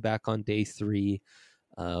running back on day 3,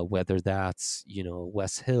 whether that's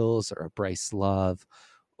Wes Hills or Bryce Love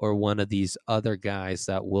or one of these other guys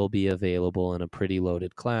that will be available in a pretty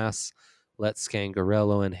loaded class. Let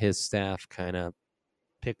Scangarello and his staff kind of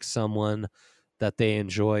pick someone that they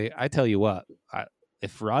enjoy. I tell you what,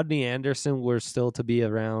 if Rodney Anderson were still to be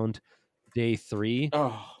around day 3,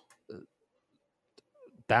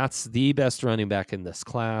 that's the best running back in this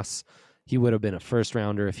class. He would have been a first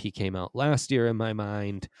rounder if he came out last year in my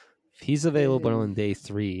mind. If he's available on day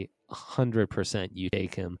 3, 100% you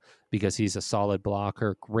take him because he's a solid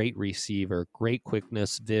blocker, great receiver, great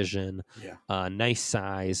quickness, vision, nice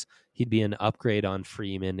size. He'd be an upgrade on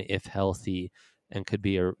Freeman if healthy and could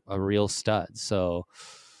be a real stud. So,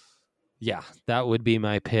 yeah, that would be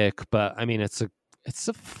my pick. But, I mean, it's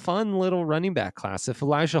a fun little running back class. If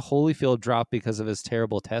Elijah Holyfield dropped because of his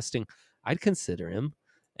terrible testing, I'd consider him.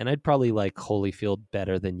 And I'd probably like Holyfield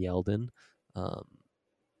better than Yeldon.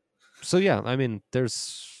 So, yeah, I mean,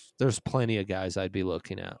 there's plenty of guys I'd be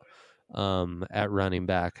looking at running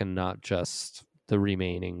back and not just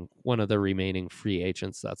one of the remaining free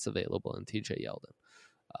agents that's available in TJ Yeldon.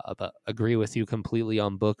 But agree with you completely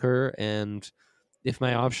on Booker. And if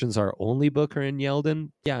my options are only Booker and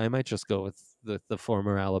Yeldon, yeah, I might just go with the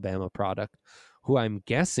former Alabama product, who I'm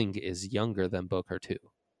guessing is younger than Booker too.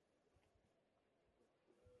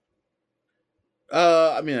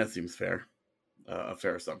 I mean, that seems fair. A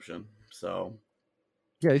fair assumption. So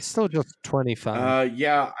yeah, he's still just 25.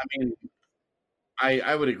 Yeah, I mean,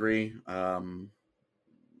 I would agree. I'm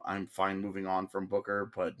fine moving on from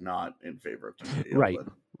Booker, but not in favor of TJ Right.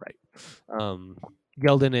 Yeldon.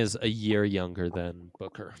 Yeldon is a year younger than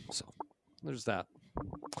Booker, so there's that.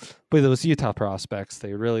 But those Utah prospects,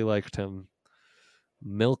 they really liked him.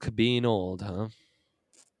 Milk being old, huh?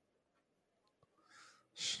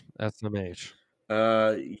 SMH.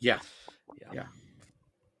 Yeah.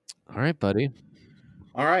 All right, buddy.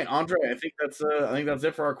 All right, Andre. I think that's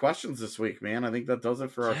it for our questions this week, man. I think that does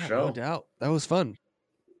it for our show. No doubt. That was fun.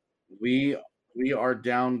 We are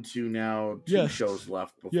down to now 2 shows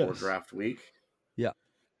left before draft week. Yeah.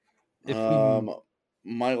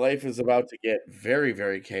 My life is about to get very,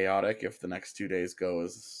 very chaotic if the next 2 days go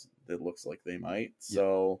as it looks like they might.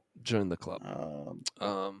 So join the club.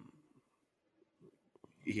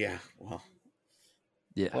 Yeah. Well.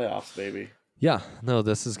 Yeah. Playoffs, baby. Yeah. No,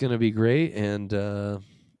 this is going to be great, and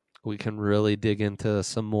we can really dig into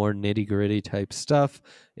some more nitty-gritty type stuff.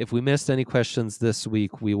 If we missed any questions this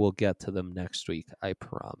week, we will get to them next week. I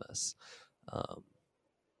promise.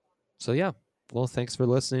 So yeah. Well, thanks for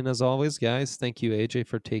listening as always, guys. Thank you, AJ,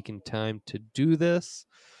 for taking time to do this.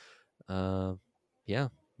 Yeah,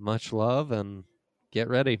 much love, and get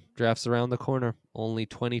ready. Draft's around the corner. Only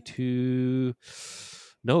 20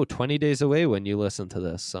 days away when you listen to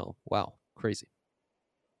this. So, wow, crazy.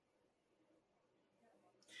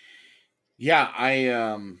 Yeah,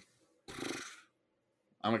 I'm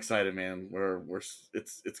excited, man.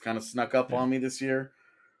 It's kind of snuck up on me this year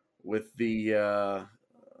with the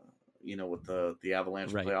with the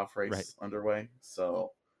Avalanche playoff race underway.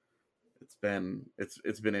 So it's been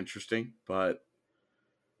interesting, but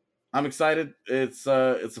I'm excited. It's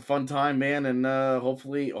a fun time, man, and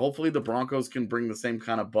hopefully the Broncos can bring the same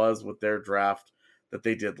kind of buzz with their draft that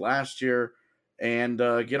they did last year, and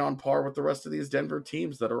get on par with the rest of these Denver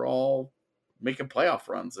teams that are all making playoff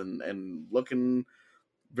runs and looking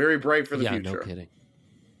very bright for the future. No kidding.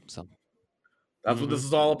 So that's what this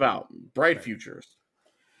is all about. Bright futures.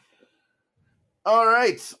 All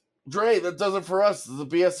right, Dre, that does it for us. This is the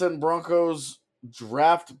BSN Broncos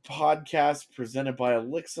Draft podcast presented by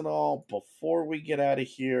Elixinol. Before we get out of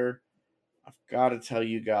here, I've got to tell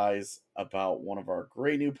you guys about one of our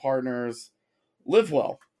great new partners,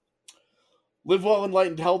 LiveWell. LiveWell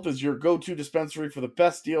Enlightened Health is your go-to dispensary for the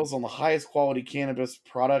best deals on the highest quality cannabis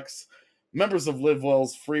products. Members of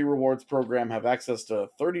LiveWell's free rewards program have access to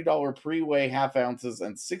 $30 pre-weigh half ounces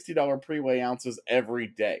and $60 pre-weigh ounces every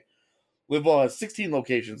day. LiveWell has 16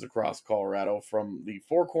 locations across Colorado, from the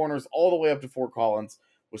Four Corners all the way up to Fort Collins,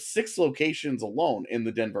 with 6 locations alone in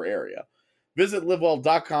the Denver area. Visit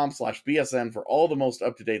livewell.com/BSN for all the most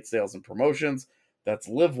up-to-date sales and promotions. That's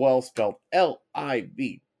LiveWell, spelled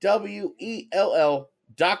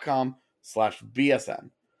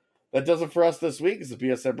LIVWELL.com/BSN. That does it for us this week. It's the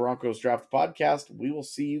BSN Broncos Draft podcast. We will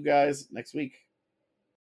see you guys next week.